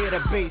do. Hear the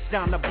bass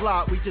down the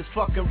block, we just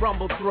fucking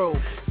rumble through.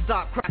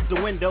 Stop, crack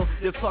the window,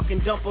 then fucking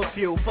dump a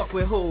few. Fuck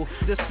with who?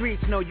 The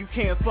streets know you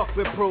can't fuck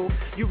with proof.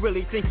 You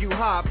really think you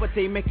hot, but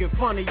they making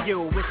fun of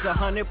you. It's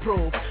 100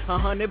 proof,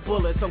 100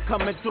 bullets, I'm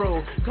coming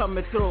through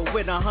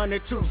with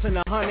 100 troops and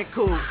 100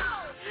 coups.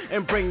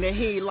 And bring the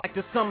heat like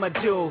the summer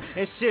do.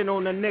 And shit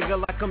on a nigga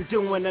like I'm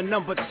doing a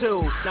number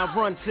 2. Now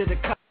run to the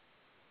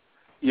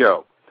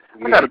Yo,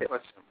 I got a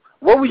question.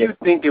 What were you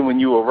thinking when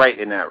you were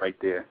writing that right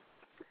there?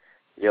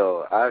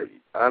 Yo, I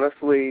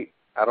honestly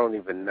don't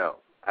even know.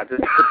 I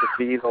just put the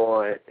beat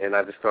on and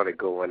I just started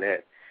going in.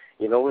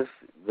 You know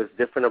what's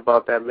different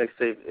about that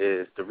mixtape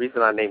is the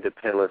reason I named it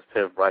Penless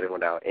Piff Writing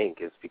Without Ink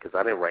is because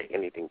I didn't write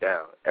anything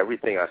down.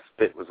 Everything I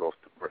spit was off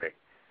the break.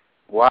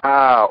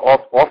 Wow,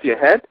 off your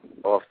head?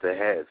 Off the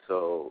head.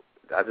 So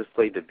I just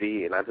played the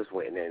beat and I just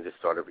went in there and just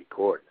started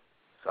recording.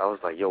 So I was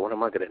like, yo, what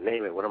am I going to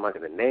name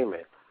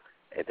it?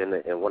 And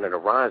then in one of the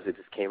rhymes, it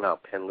just came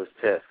out, Penless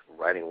Piff,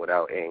 Writing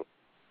Without Ink.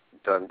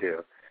 Done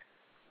deal.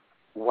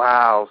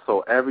 Wow, so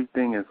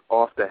everything is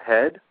off the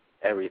head?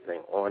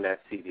 Everything on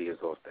that CD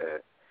is off the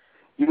head.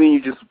 You mean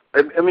you just,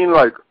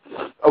 like,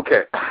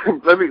 okay,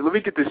 let me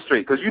get this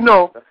straight, because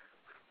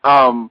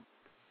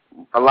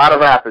a lot of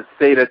rappers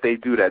say that they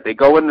do that. They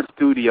go in the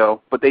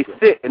studio, but they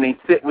sit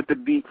with the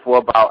beat for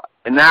about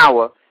an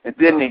hour, and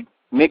then they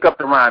make up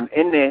the rhyme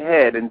in their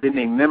head, and then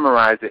they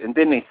memorize it, and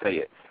then they say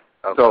it.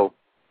 Okay. So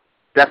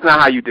that's not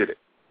how you did it.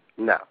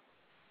 No.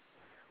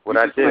 What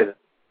I did,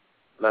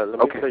 let me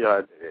tell you how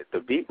I did it. The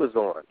beat was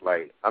on.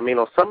 Like,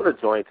 on some of the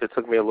joints, it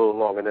took me a little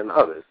longer than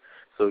others.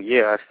 So,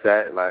 yeah, I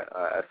sat and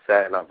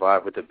I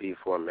vibed with the beat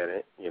for a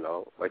minute.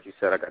 Like you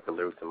said, I got the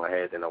lyrics in my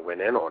head, and I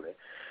went in on it.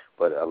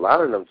 But a lot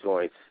of them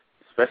joints,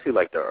 especially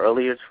like the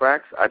earlier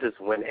tracks, I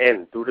just went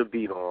in, threw the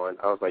beat on.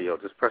 I was like, yo,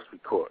 just press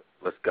record.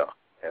 Let's go.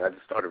 And I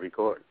just started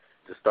recording.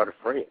 Just started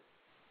freeing.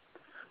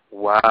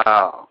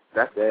 Wow.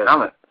 That's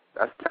talent.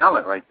 That's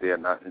talent right there.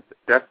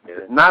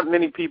 Not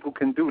many people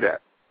can do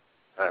that.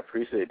 I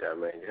appreciate that,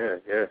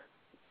 man. Yeah.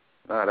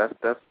 Nah,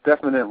 that's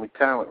definitely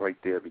talent right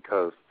there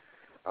because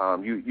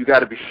you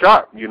got to be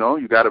sharp. You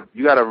got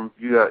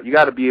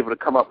to be able to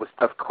come up with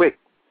stuff quick.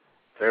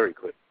 Very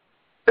quick.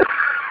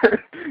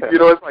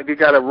 It's like you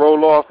got to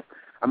roll off.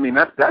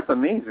 That's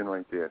amazing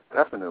right there.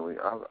 Definitely,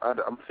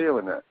 I'm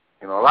feeling that.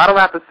 A lot of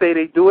rappers say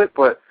they do it,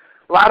 but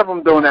a lot of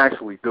them don't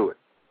actually do it.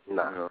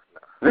 No.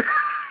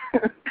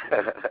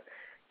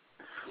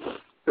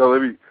 So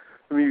let me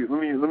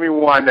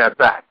wind that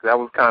back. That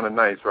was kind of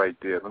nice right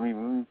there. Let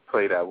me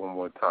play that one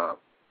more time.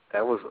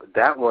 That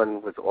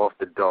one was off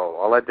the dome.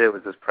 All I did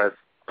was just press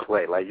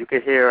play. Like you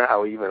could hear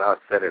how even I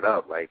set it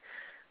up. Like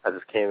I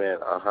just came in,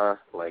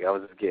 like I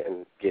was just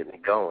getting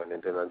it going,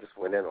 and then I just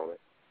went in on it.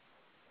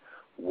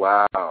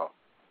 Wow,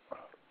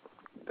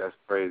 that's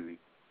crazy.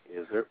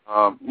 Yes, sir.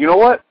 You know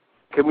what?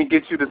 Can we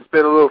get you to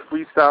spit a little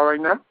freestyle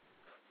right now?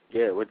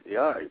 Yeah,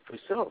 for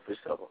sure.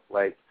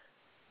 Like,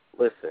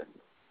 listen,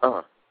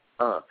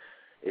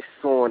 It's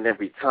on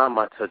every time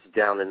I touch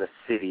down in the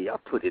city. I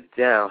put it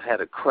down,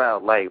 had a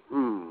crowd like,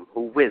 who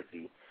is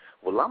he?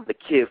 Well, I'm the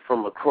kid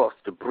from across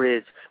the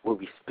bridge where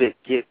we spit,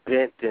 get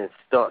bent, and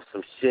start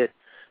some shit.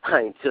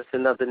 I ain't just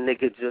another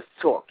nigga just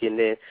talking,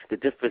 and the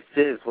difference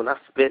is when I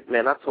spit,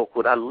 man, I talk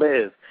what I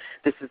live.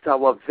 This is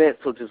how I vent,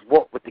 so just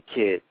walk with the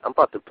kid. I'm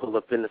about to pull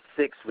up in the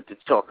 6 with the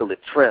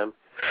chocolate trim.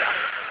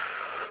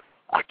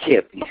 I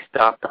can't be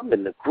stopped. I'm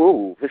in the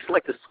groove. It's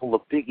like the soul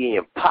of Biggie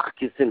and Pac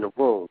is in the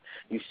room.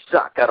 You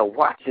shot, gotta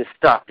watch and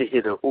stop to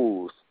hear the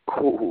ooze.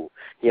 Cool.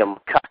 Yeah, I'm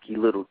a cocky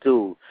little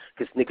dude.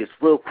 'Cause niggas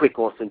real quick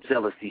on some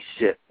jealousy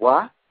shit.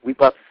 Why? We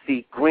about to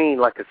see green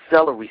like a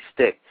celery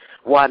stick.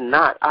 Why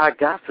not? I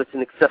got such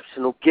an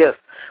exceptional gift.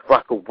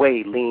 Rock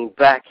away, lean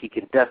back, he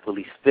can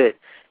definitely spit.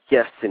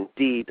 Yes,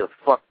 indeed, the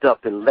fucked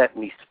up and let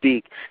me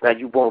speak. Now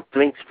you won't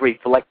drink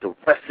straight for like the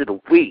rest of the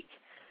week.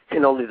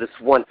 And only this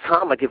one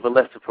time I give a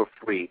lesson for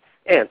free.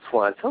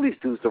 Antoine, tell these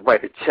dudes to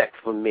write a check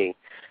for me.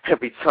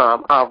 Every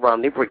time I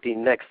rhyme, they break their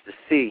necks to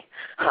see.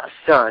 I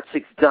shine,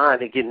 chicks dying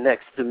to get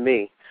next to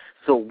me.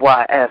 So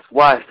why ask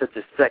why it's such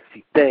a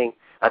sexy thing?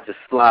 I just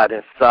slide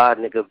inside,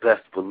 nigga,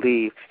 best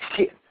believe.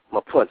 Shit, my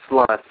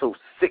punchline's so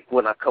sick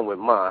when I come with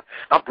mine.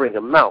 I bring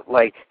them out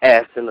like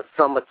ass in the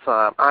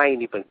summertime. I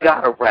ain't even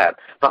got a rap.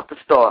 About to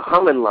start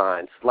humming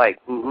lines like,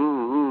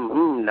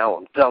 now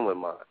I'm done with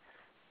mine.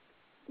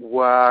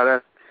 Wow,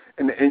 that's,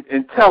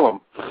 and tell them,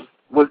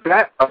 was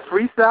that a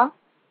freestyle?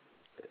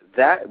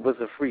 That was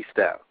a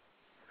freestyle.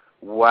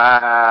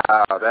 Wow,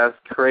 that's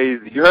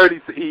crazy. You heard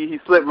he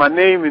slipped my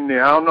name in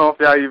there. I don't know if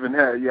y'all even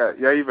heard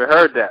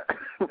that.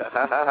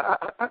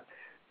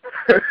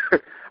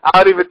 I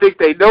don't even think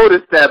they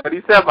noticed that, but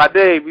he said my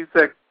name. He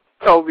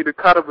told me to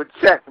cut him a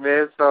check,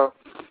 man. So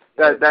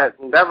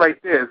that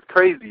right there is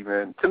crazy,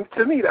 man.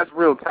 To me, that's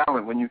real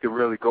talent when you can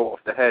really go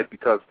off the head,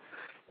 because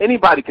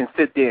anybody can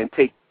sit there and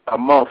take a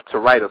month to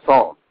write a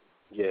song.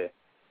 Yeah.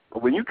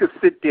 But when you can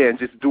sit there and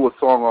just do a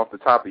song off the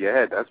top of your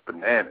head, that's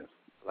bananas.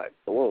 Like,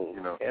 boom,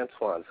 you know.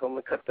 Antoine, tell him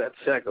to cut that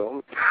check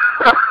on.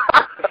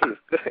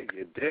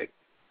 You dick.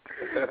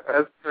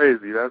 That's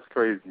crazy,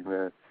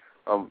 man.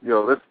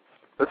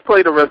 Let's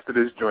play the rest of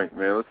this joint,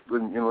 man.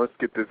 Let's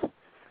get this.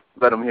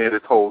 Let them hear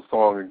this whole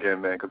song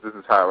again, man, because this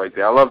is hot right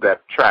there. I love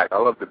that track. I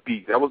love the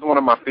beat. That was one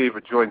of my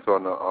favorite joints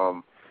on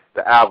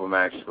the album,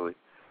 actually.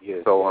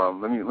 Yeah. So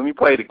let me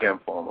play it again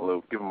for him a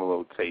little. Give him a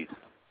little taste.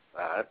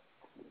 All right.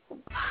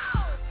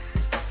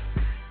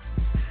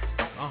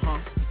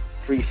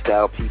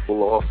 Freestyle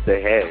people off the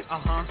head.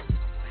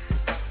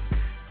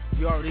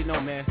 You already know,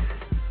 man.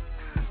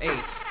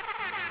 Hey.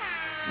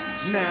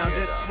 Now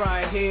this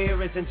right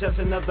here isn't just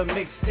another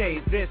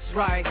mixtape. This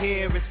right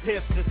here is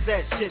tips to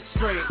set shit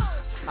straight.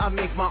 I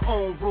make my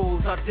own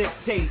rules, I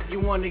dictate.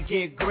 You wanna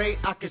get great,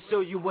 I can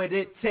show you what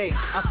it takes.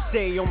 I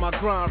stay on my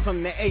grind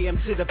from the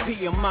AM to the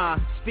PM. I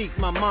speak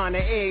my mind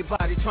to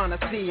everybody trying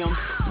to see them.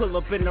 Pull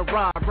up in the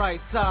ride, right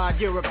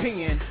side,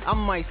 European. I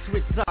might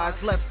switch sides,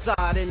 left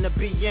side in the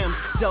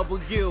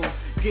BMW.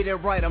 Get it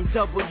right, I'm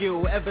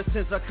W. Ever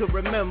since I could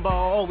remember, I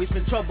always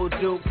been trouble,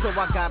 dude. So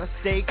I gotta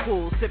stay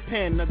cool, sip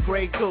in the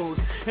Grey Goose,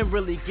 and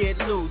really get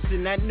loose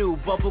in that new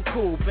bubble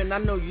coupe. And I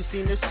know you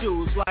seen the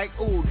shoes, like,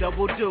 ooh,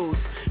 double deuce.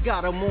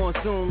 Got 'em on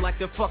Zoom like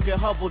the fucking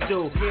Hubble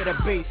do. Hear the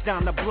bass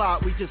down the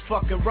block, we just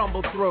fucking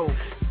rumble through.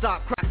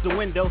 Stop, crack the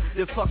window,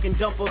 then fucking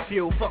dump a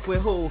few. Fuck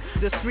with who?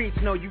 The streets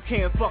know you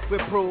can't fuck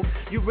with proof.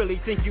 You really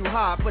think you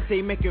hot, but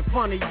they making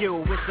fun of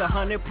you. It's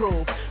 100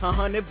 proof,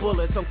 100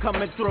 bullets, I'm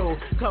coming through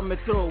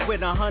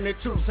with 100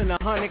 troops and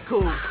 100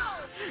 coups.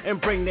 And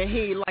bring the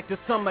heat like the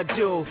summer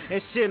do,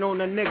 and shit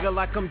on a nigga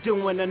like I'm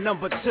doing a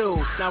number 2.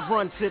 Now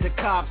run to the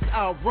cops,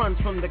 I'll run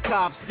from the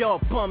cops. Y'all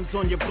bums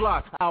on your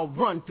block, I'll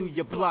run through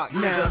your block.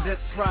 Now this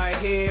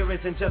right here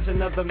isn't just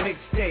another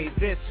mixtape.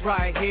 This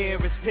right here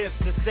is pips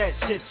to set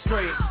shit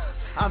straight.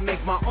 I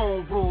make my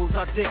own rules,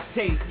 I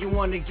dictate. You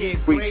wanna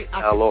get great,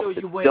 I can show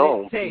you what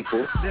it takes.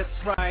 This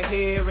right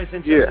here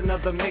isn't just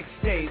another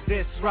mixtape.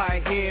 This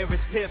right here is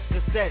pips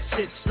to set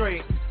shit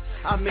straight.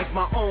 I make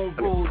my own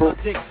rules, I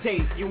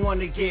dictate. You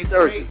wanna get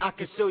great, I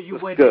can show you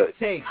what it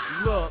takes.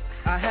 Look,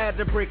 I had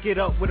to break it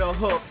up with a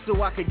hook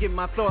so I could get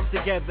my thoughts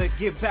together,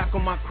 get back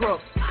on my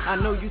crooks. I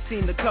know you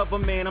seen the cover,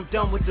 man, I'm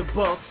done with the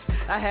books.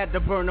 I had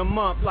to burn them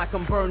up like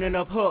I'm burning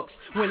up hooks.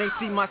 When they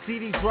see my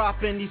CD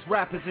dropping, these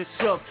rappers is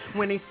shook.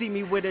 When they see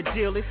me with a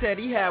deal, they said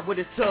he had what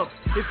it took.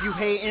 If you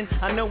hating,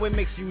 I know it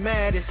makes you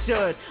mad, it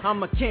should.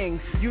 I'm a king,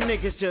 you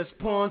niggas just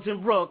pawns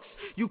and rooks.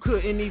 You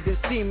couldn't even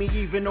see me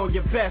even on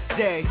your best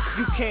day.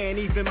 You can't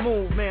even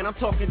move, man, I'm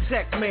talking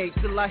checkmate.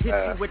 Till I hit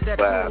you with that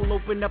tool,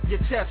 open up your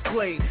chest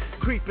plate.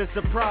 Creep and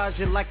surprise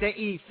you like that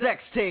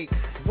sex tape.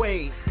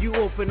 Wait, you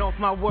open off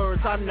my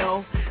words, I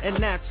know.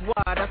 And that's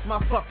why, that's my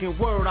fucking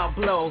word I'll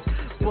blow.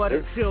 But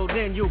until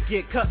then, you'll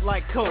get cut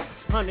like coke.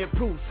 100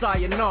 proof,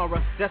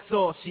 sayonara, that's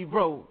all she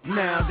wrote.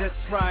 Now this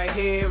right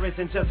here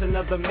isn't just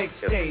another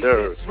mixtape.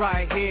 This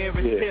right here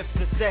is tips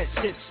to set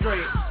shit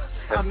straight.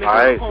 I make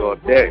my own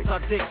rules, I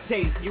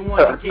dictate. You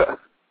wanna get...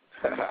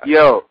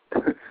 Yo,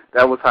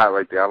 that was hot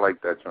right there. I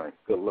like that joint.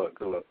 Good luck.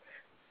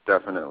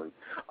 Definitely.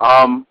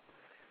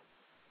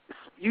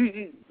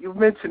 you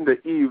mentioned the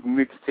Eve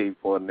mixtape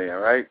on there,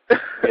 right?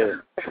 Yeah.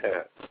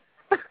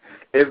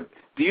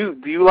 Do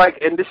you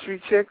like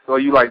industry chicks or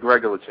you like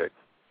regular chicks?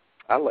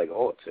 I like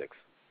all chicks.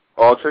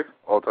 All chicks?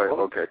 All types?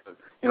 Okay.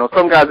 You know,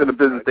 some guys in the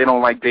business, they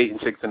don't like dating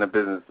chicks in the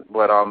business.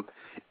 But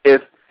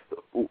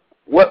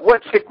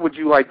what chick would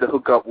you like to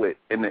hook up with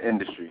in the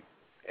industry?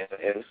 In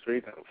the industry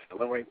that I'm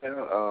feeling right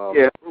now?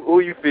 Yeah, who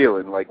are you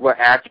feeling? Like what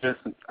actress,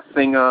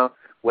 singer,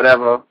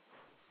 whatever?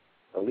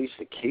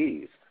 Alicia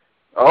Keys.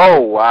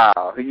 Oh,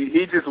 wow.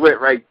 He just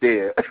went right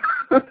there.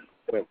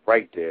 Went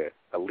right there.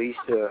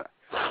 Alicia,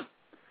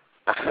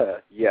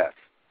 yes.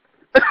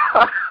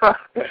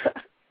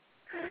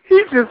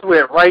 He just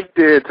went right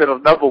there to the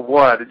number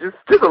one. Just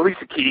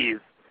Alicia Keys.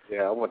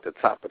 Yeah, I want the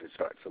top of the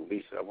charts.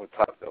 Alicia, I want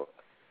top though.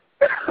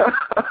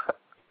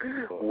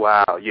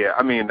 Wow. Yeah.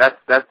 I mean,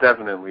 that's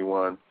definitely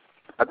one.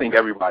 I think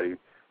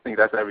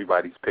that's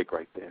everybody's pick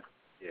right there.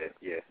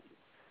 Yeah.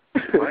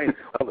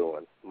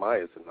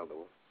 Maya's another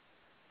one.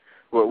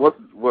 Well,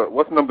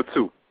 what's number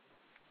two?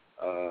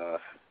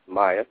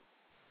 Maya.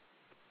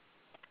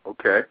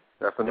 Okay,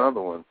 that's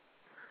another one.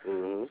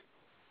 Mm-hmm.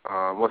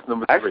 What's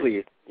number three?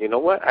 Actually, you know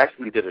what? I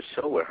actually did a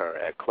show with her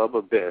at Club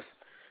Abyss.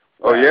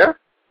 Oh, yeah?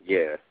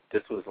 Yeah.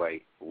 This was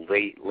like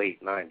late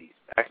 90s.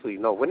 Actually,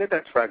 no. When did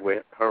that track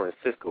with her and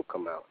Cisco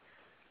come out?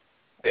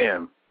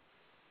 Damn.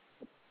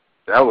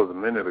 That was a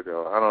minute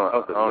ago. That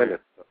was a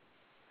minute ago.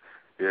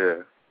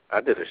 Yeah. I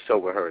did a show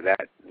with her.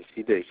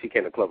 She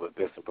came to Club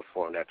Abyss and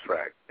performed that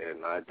track,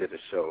 and I did a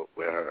show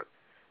with her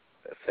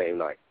that same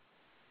night.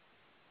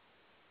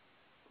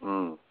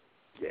 Yeah.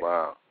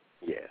 Wow.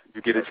 Yeah.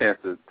 You get a chance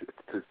to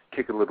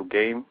kick a little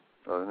game?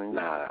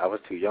 Nah, I was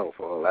too young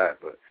for all that,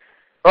 but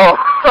oh,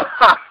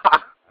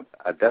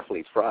 I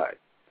definitely tried.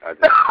 I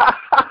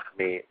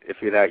mean,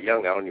 if you're that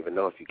young, I don't even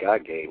know if you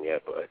got game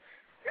yet, but.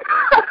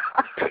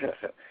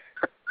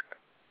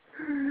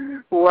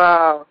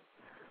 Wow.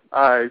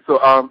 All right.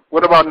 So,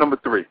 what about number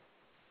three?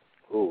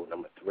 Ooh,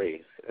 number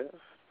three.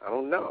 I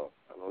don't know.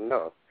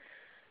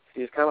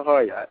 See, it's kind of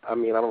hard. I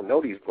mean, I don't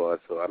know these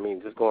broads, so I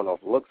mean, just going off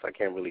looks, I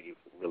can't really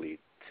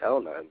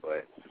tell none.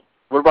 But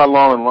what about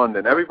Lauren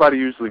London? Everybody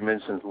usually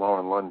mentions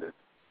Lauren London.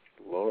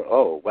 Lauren?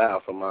 Oh,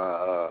 wow, from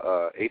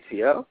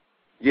ATL.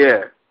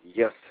 Yeah.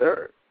 Yes,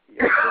 sir.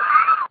 Yes,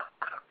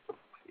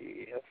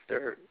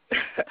 sir.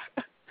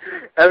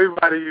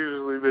 Everybody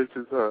usually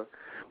mentions her.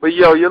 But,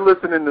 yo, you're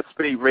listening to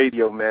SPATE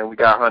Radio, man. We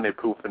got Hunned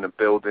Proof in the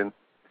building.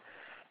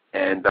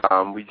 And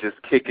we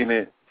just kicking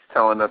it. He's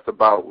telling us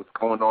about what's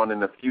going on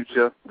in the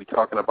future. We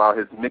talking about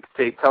his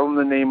mixtape. Tell him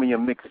the name of your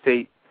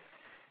mixtape.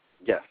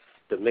 Yes.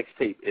 The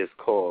mixtape is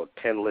called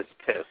Penless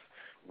Piff,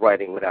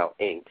 Writing Without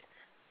Ink.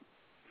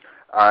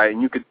 All right.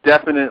 And you could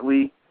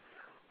definitely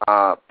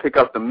pick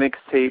up the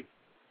mixtape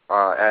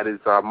at his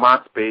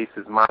MySpace.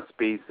 His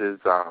MySpace is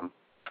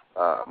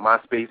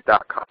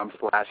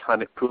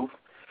myspace.com/hunnedproof.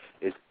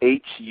 It's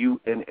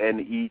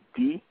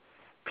HUNNEDPROOF,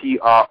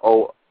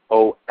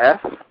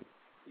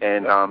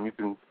 and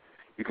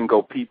you can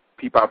go peep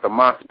out the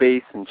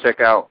MySpace and check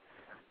out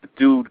the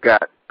dude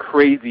got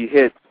crazy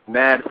hits,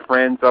 mad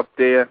friends up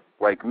there,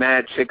 like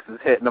mad chicks is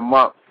hitting him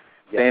up,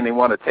 saying they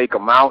want to take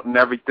him out and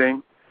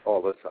everything.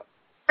 All the time.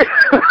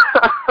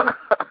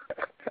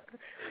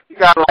 He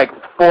got like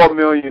 4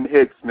 million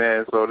hits,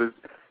 man. So this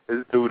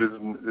dude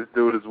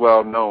is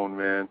well known,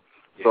 man.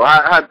 Yeah. So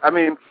I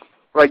mean.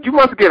 Like, you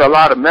must get a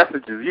lot of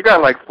messages. You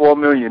got, like, 4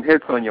 million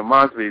hits on your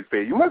MySpace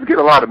page. You must get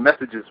a lot of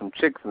messages from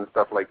chicks and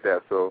stuff like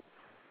that, so.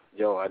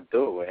 Yo, I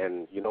do.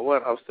 And you know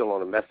what? I'm still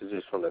on the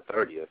messages from the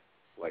 30th.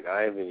 Like,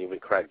 I haven't even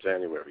cracked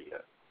January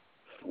yet.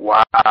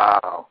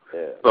 Wow.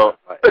 Yeah. So.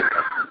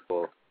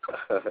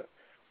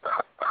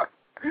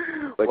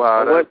 But wow,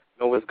 you know what? You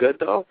know what's good,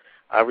 though?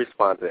 I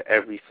respond to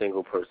every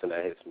single person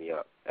that hits me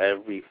up.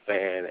 Every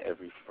fan,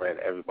 every friend,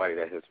 everybody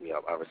that hits me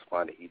up, I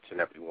respond to each and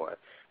every one.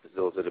 Because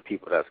those are the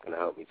people that's going to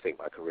help me take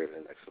my career to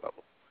the next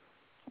level.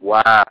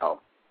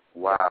 Wow,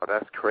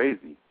 that's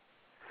crazy.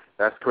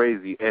 That's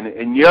crazy.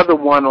 And you're the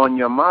one on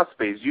your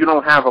MySpace. You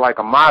don't have, like,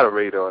 a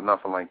moderator or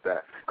nothing like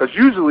that. Because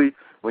usually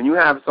when you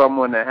have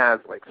someone that has,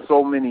 like,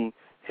 so many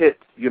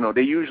hits, you know,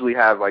 they usually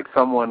have, like,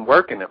 someone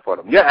working it for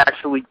them. You're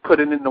actually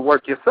putting in the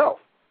work yourself.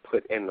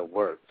 Put in the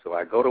work. So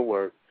I go to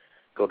work,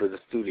 go to the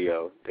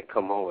studio, then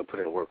come home and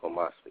put in work on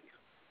MySpace.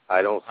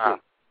 I don't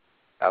sleep.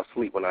 I'll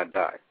sleep when I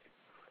die.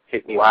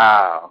 Hit me.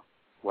 Wow.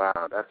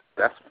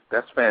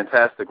 That's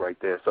fantastic right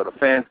there. So the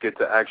fans get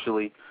to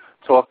actually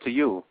talk to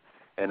you,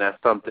 and that's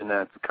something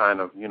that's kind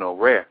of, you know,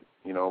 rare.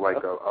 You know,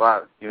 like a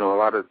lot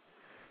of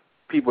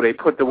people, they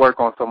put the work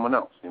on someone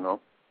else, you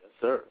know. Yes,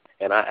 sir.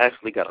 And I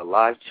actually got a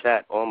live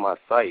chat on my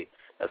site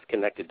that's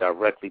connected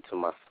directly to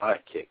my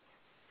sidekick.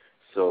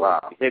 So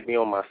if you hit me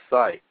on my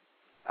site,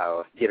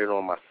 I'll get it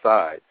on my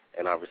side,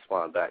 and I'll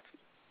respond back to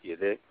you. You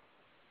dig?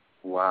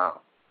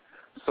 Wow.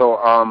 So,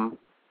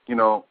 you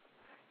know,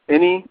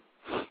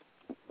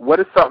 what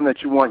is something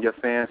that you want your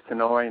fans to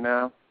know right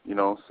now? You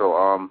know,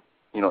 so,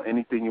 you know,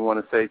 anything you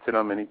want to say to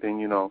them, anything,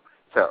 you know,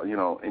 tell, you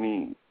know,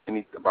 any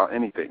about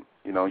anything.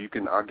 You know,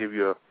 I'll give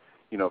you a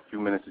few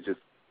minutes to just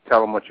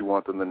tell them what you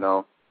want them to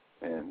know.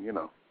 And,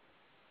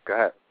 go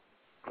ahead.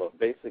 Well,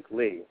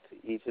 basically, to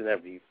each and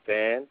every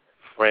fan,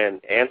 friend,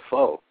 and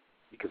foe,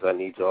 because I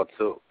need y'all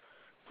too,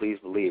 please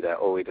believe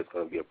that 08 is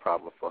going to be a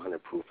problem for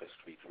Hunned Proof and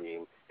Street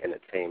Dream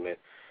Entertainment.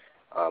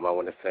 I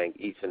want to thank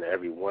each and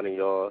every one of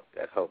y'all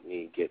that helped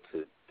me get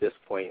to this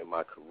point in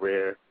my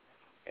career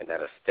and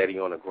that are steady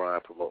on the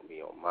grind, promote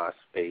me on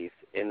MySpace,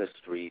 in the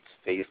streets,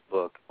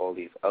 Facebook, all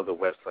these other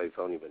websites I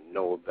don't even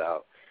know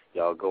about.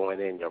 Y'all going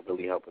in, y'all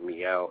really helping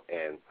me out,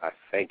 and I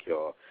thank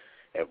y'all.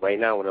 And right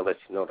now I want to let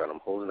you know that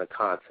I'm holding a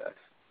contest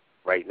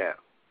right now.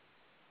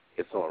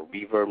 It's on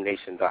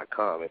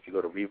ReverbNation.com. If you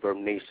go to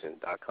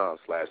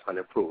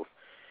ReverbNation.com/100proof,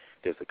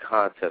 there's a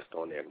contest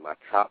on there. My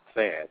top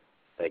fan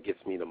that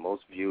gets me the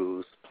most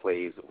views,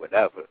 plays, or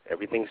whatever,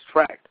 everything's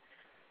tracked.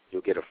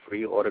 You'll get a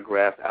free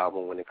autographed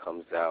album when it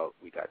comes out.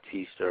 We got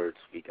T-shirts,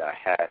 we got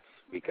hats,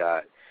 we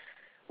got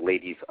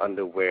ladies'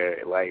 underwear.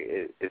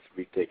 It's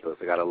ridiculous.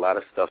 I got a lot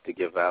of stuff to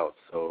give out.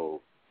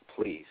 So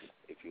please,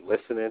 if you're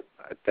listening,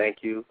 I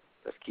thank you.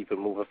 Let's keep it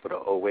moving for the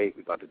 08.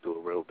 We're about to do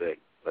it real big.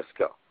 Let's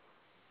go.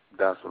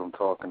 That's what I'm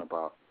talking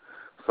about.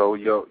 So,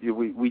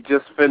 we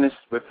just finished.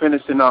 We're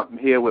finishing up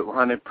here with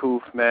Hunned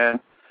Proof, man.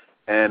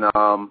 And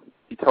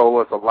he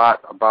told us a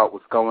lot about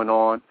what's going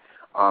on.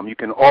 You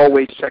can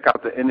always check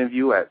out the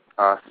interview at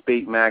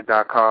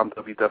spatemag.com,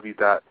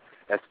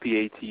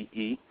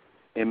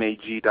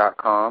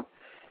 www.spatemag.com.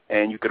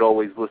 And you could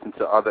always listen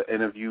to other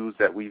interviews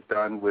that we've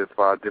done with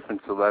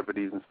different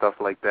celebrities and stuff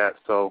like that.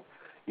 So,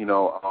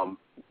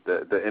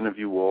 the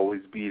interview will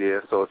always be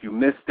there. So if you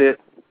missed it,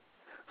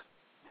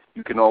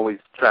 you can always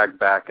track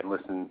back and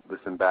listen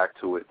back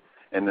to it.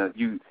 And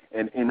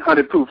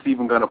Hunned Proof's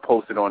even going to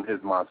post it on his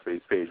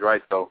MySpace page,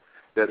 right? So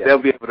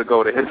they'll be able to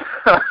go to his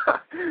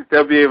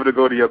they'll be able to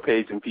go to your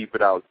page and peep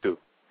it out too.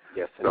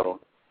 Yes,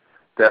 so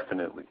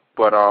definitely.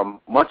 But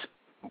much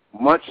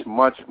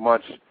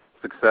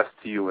success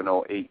to you in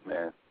 08,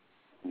 man.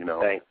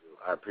 Thank you.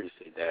 I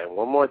appreciate that. And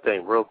one more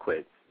thing, real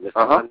quick.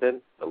 Mr.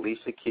 London,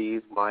 Alicia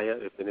Keys, Maya,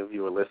 if any of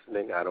you are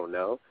listening, I don't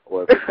know,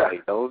 or if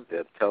anybody knows,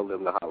 then tell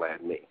them to holler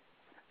at me.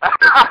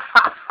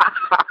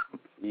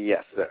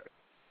 Yes, sir.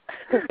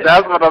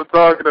 That's what I'm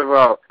talking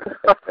about.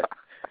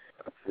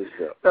 For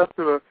sure. That's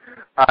what.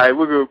 All right,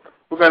 we're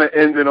gonna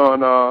end it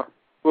on.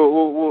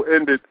 We'll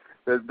end it.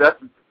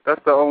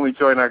 That's the only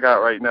joint I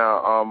got right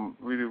now.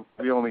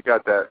 We only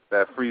got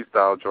that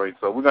freestyle joint,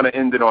 so we're gonna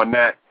end it on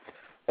that.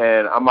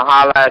 And I'm gonna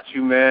holler at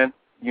you, man.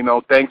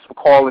 Thanks for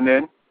calling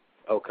in.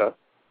 Okay.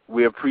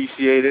 We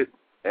appreciate it,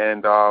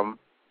 and good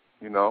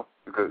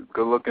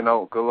looking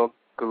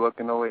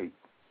 08.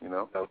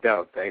 No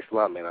doubt. Thanks a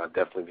lot, man. I'll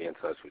definitely be in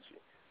touch with you.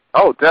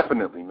 Oh,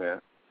 definitely, man.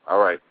 All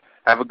right.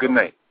 Have a good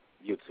night.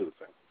 You too,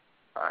 sir.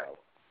 All right.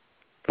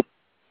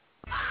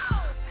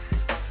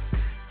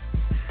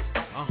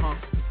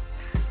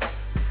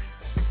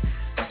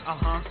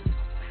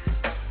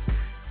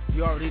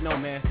 You already know,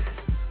 man.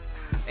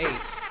 Hey.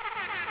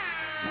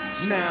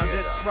 Now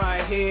this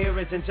right here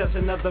isn't just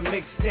another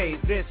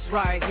mixtape. This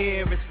right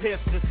here is Piff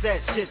to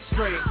set shit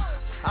straight.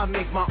 I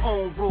make my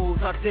own rules,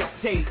 I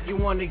dictate. You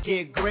wanna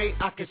get great,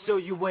 I can show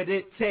you what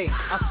it takes.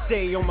 I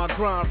stay on my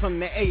grind from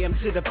the AM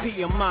to the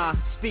PM. I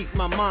speak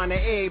my mind to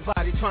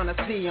everybody tryna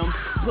see 'em.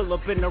 Pull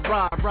up in the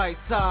ride, right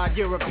side,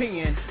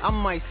 European. I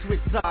might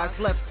switch sides,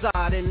 left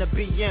side in the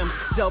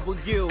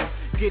BMW.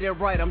 Get it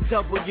right, I'm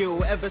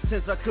W. Ever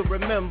since I could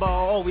remember, I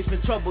always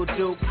been trouble,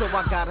 Duke. So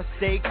I gotta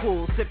stay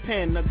cool, sip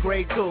pen the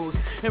Grey Goose,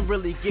 and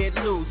really get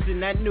loose in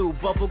that new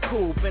bubble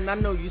coupe. And I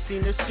know you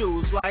seen the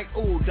shoes, like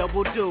ooh,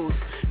 double deuce.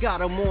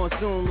 Got 'em on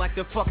Zoom like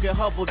the fucking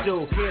Hubble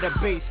do. Hear the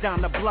bass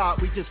down the block,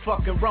 we just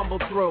fucking rumble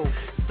through.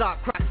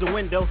 Stop, crack the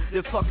window,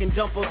 then fucking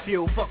dump a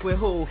few. Fuck with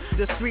who?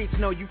 The streets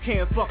know you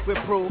can't fuck with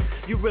proof.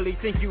 You really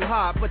think you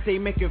hot, but they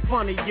making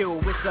fun of you.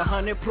 It's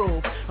 100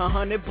 proof,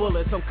 100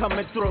 bullets, I'm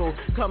coming through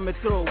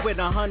with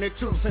 100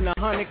 troops and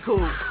 100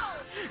 coups.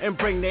 And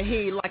bring the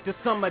heat like the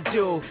summer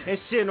do. And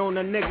shit on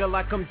a nigga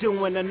like I'm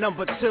doing a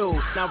number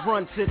 2. Now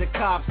run to the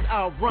cops,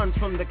 I'll run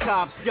from the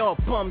cops. Y'all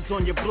bums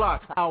on your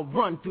block, I'll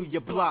run through your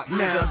block.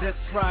 Now this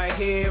right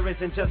here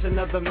isn't just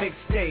another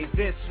mixtape.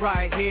 This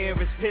right here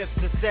is Piff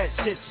to set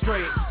shit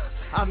straight.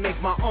 I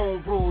make my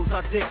own rules,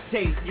 I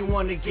dictate. You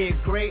wanna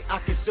get great, I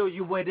can show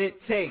you what it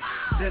takes.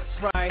 This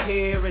right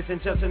here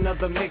isn't just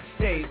another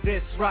mixtape.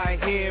 This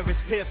right here is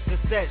Piff to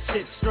set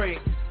shit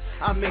straight.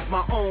 I make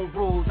my own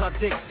rules, I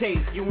dictate.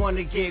 You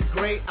wanna get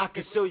great, I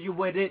can show you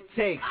what it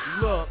takes.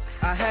 Look,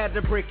 I had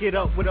to break it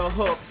up with a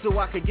hook so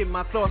I could get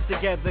my thoughts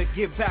together,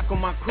 get back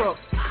on my crook.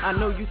 I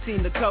know you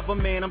seen the cover,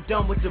 man, I'm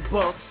done with the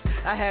books.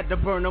 I had to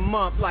burn them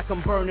up like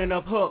I'm burning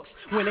up hooks.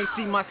 When they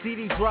see my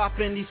CD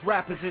dropping, these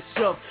rappers is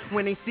shook.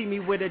 When they see me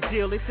with a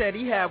deal, they said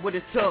he had what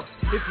it took.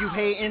 If you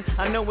hating,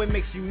 I know it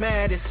makes you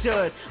mad, it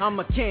should. I'm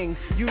a king,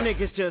 you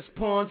niggas just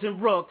pawns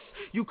and rooks.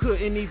 You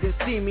couldn't even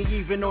see me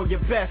even on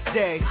your best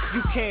day.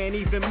 You can't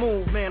even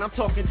move, man, I'm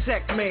talking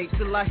checkmate.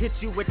 Till I hit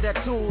you with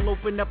that tool,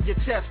 open up your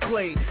chest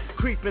plate.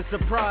 Creep and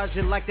surprise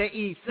you like that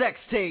E sex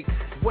tape.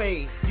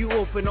 Wait, you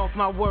open off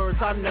my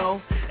words, I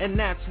know. and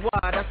that's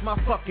why, that's my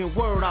fucking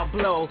word I'll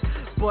blow.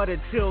 But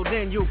until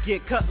then, you'll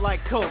get cut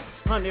like coke.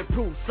 100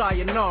 Proof,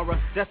 sayonara,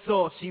 that's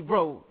all she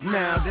wrote.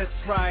 Now this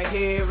right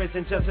here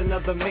isn't just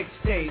another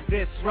mixtape.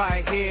 This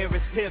right here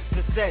is Piff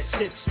to set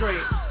shit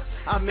straight.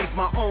 I make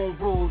my own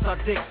rules, I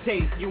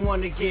dictate. You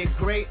wanna get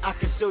great, I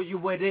can show you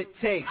what it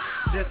takes.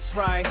 This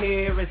right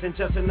here isn't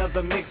just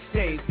another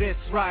mixtape. This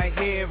right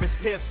here is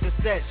Piff to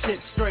set shit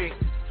straight.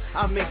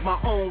 I make my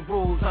own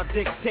rules, I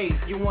dictate.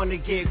 You wanna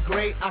get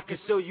great, I can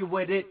show you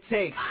what it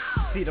takes.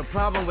 See, the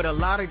problem with a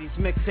lot of these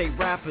mixtape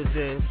rappers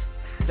is,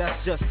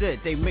 that's just it,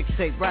 they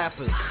mixtape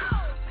rappers.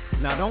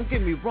 Now don't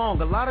get me wrong,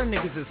 a lot of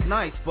niggas is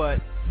nice, but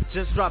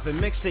just dropping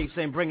mixtapes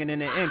ain't bringing in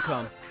the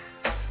income.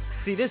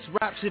 See, this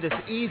rap shit is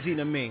easy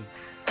to me.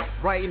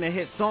 Writing a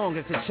hit song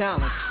is a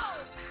challenge.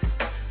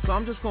 So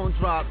I'm just gonna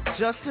drop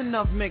just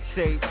enough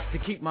mixtapes to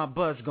keep my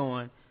buzz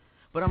going.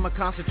 But I'ma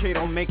concentrate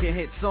on making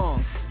hit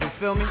songs, you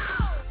feel me?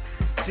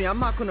 See, I'm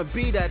not gonna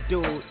be that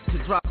dude to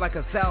drop like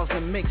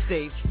 1,000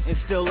 mixtapes and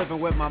still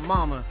living with my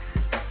mama,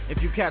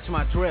 if you catch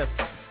my drift.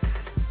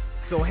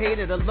 So hate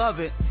it or love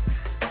it,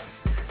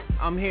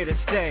 I'm here to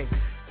stay.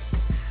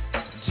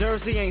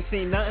 Jersey ain't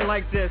seen nothing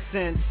like this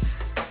since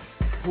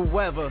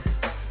whoever.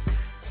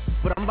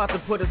 But I'm about to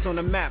put us on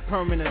the map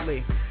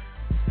permanently.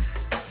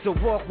 So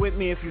walk with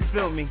me if you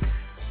feel me.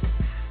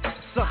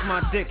 Suck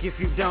my dick if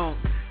you don't.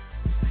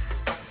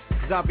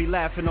 'Cause I'll be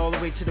laughing all the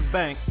way to the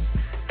bank.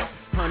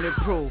 100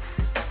 Proof,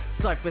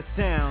 Cipha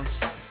Sounds,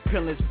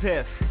 Pillar's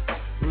Piff.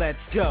 Let's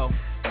go.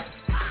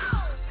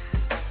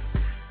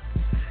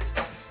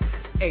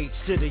 H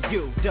to the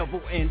U,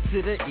 double N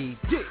to the E.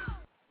 D.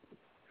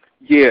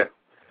 Yeah,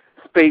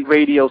 SPATE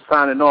Radio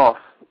signing off.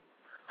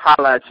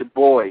 Holla at your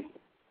boy.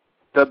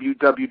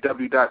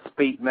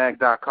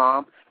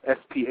 www.spatemag.com,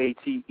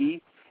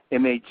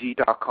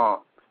 SPATEMAG.com.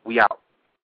 We out.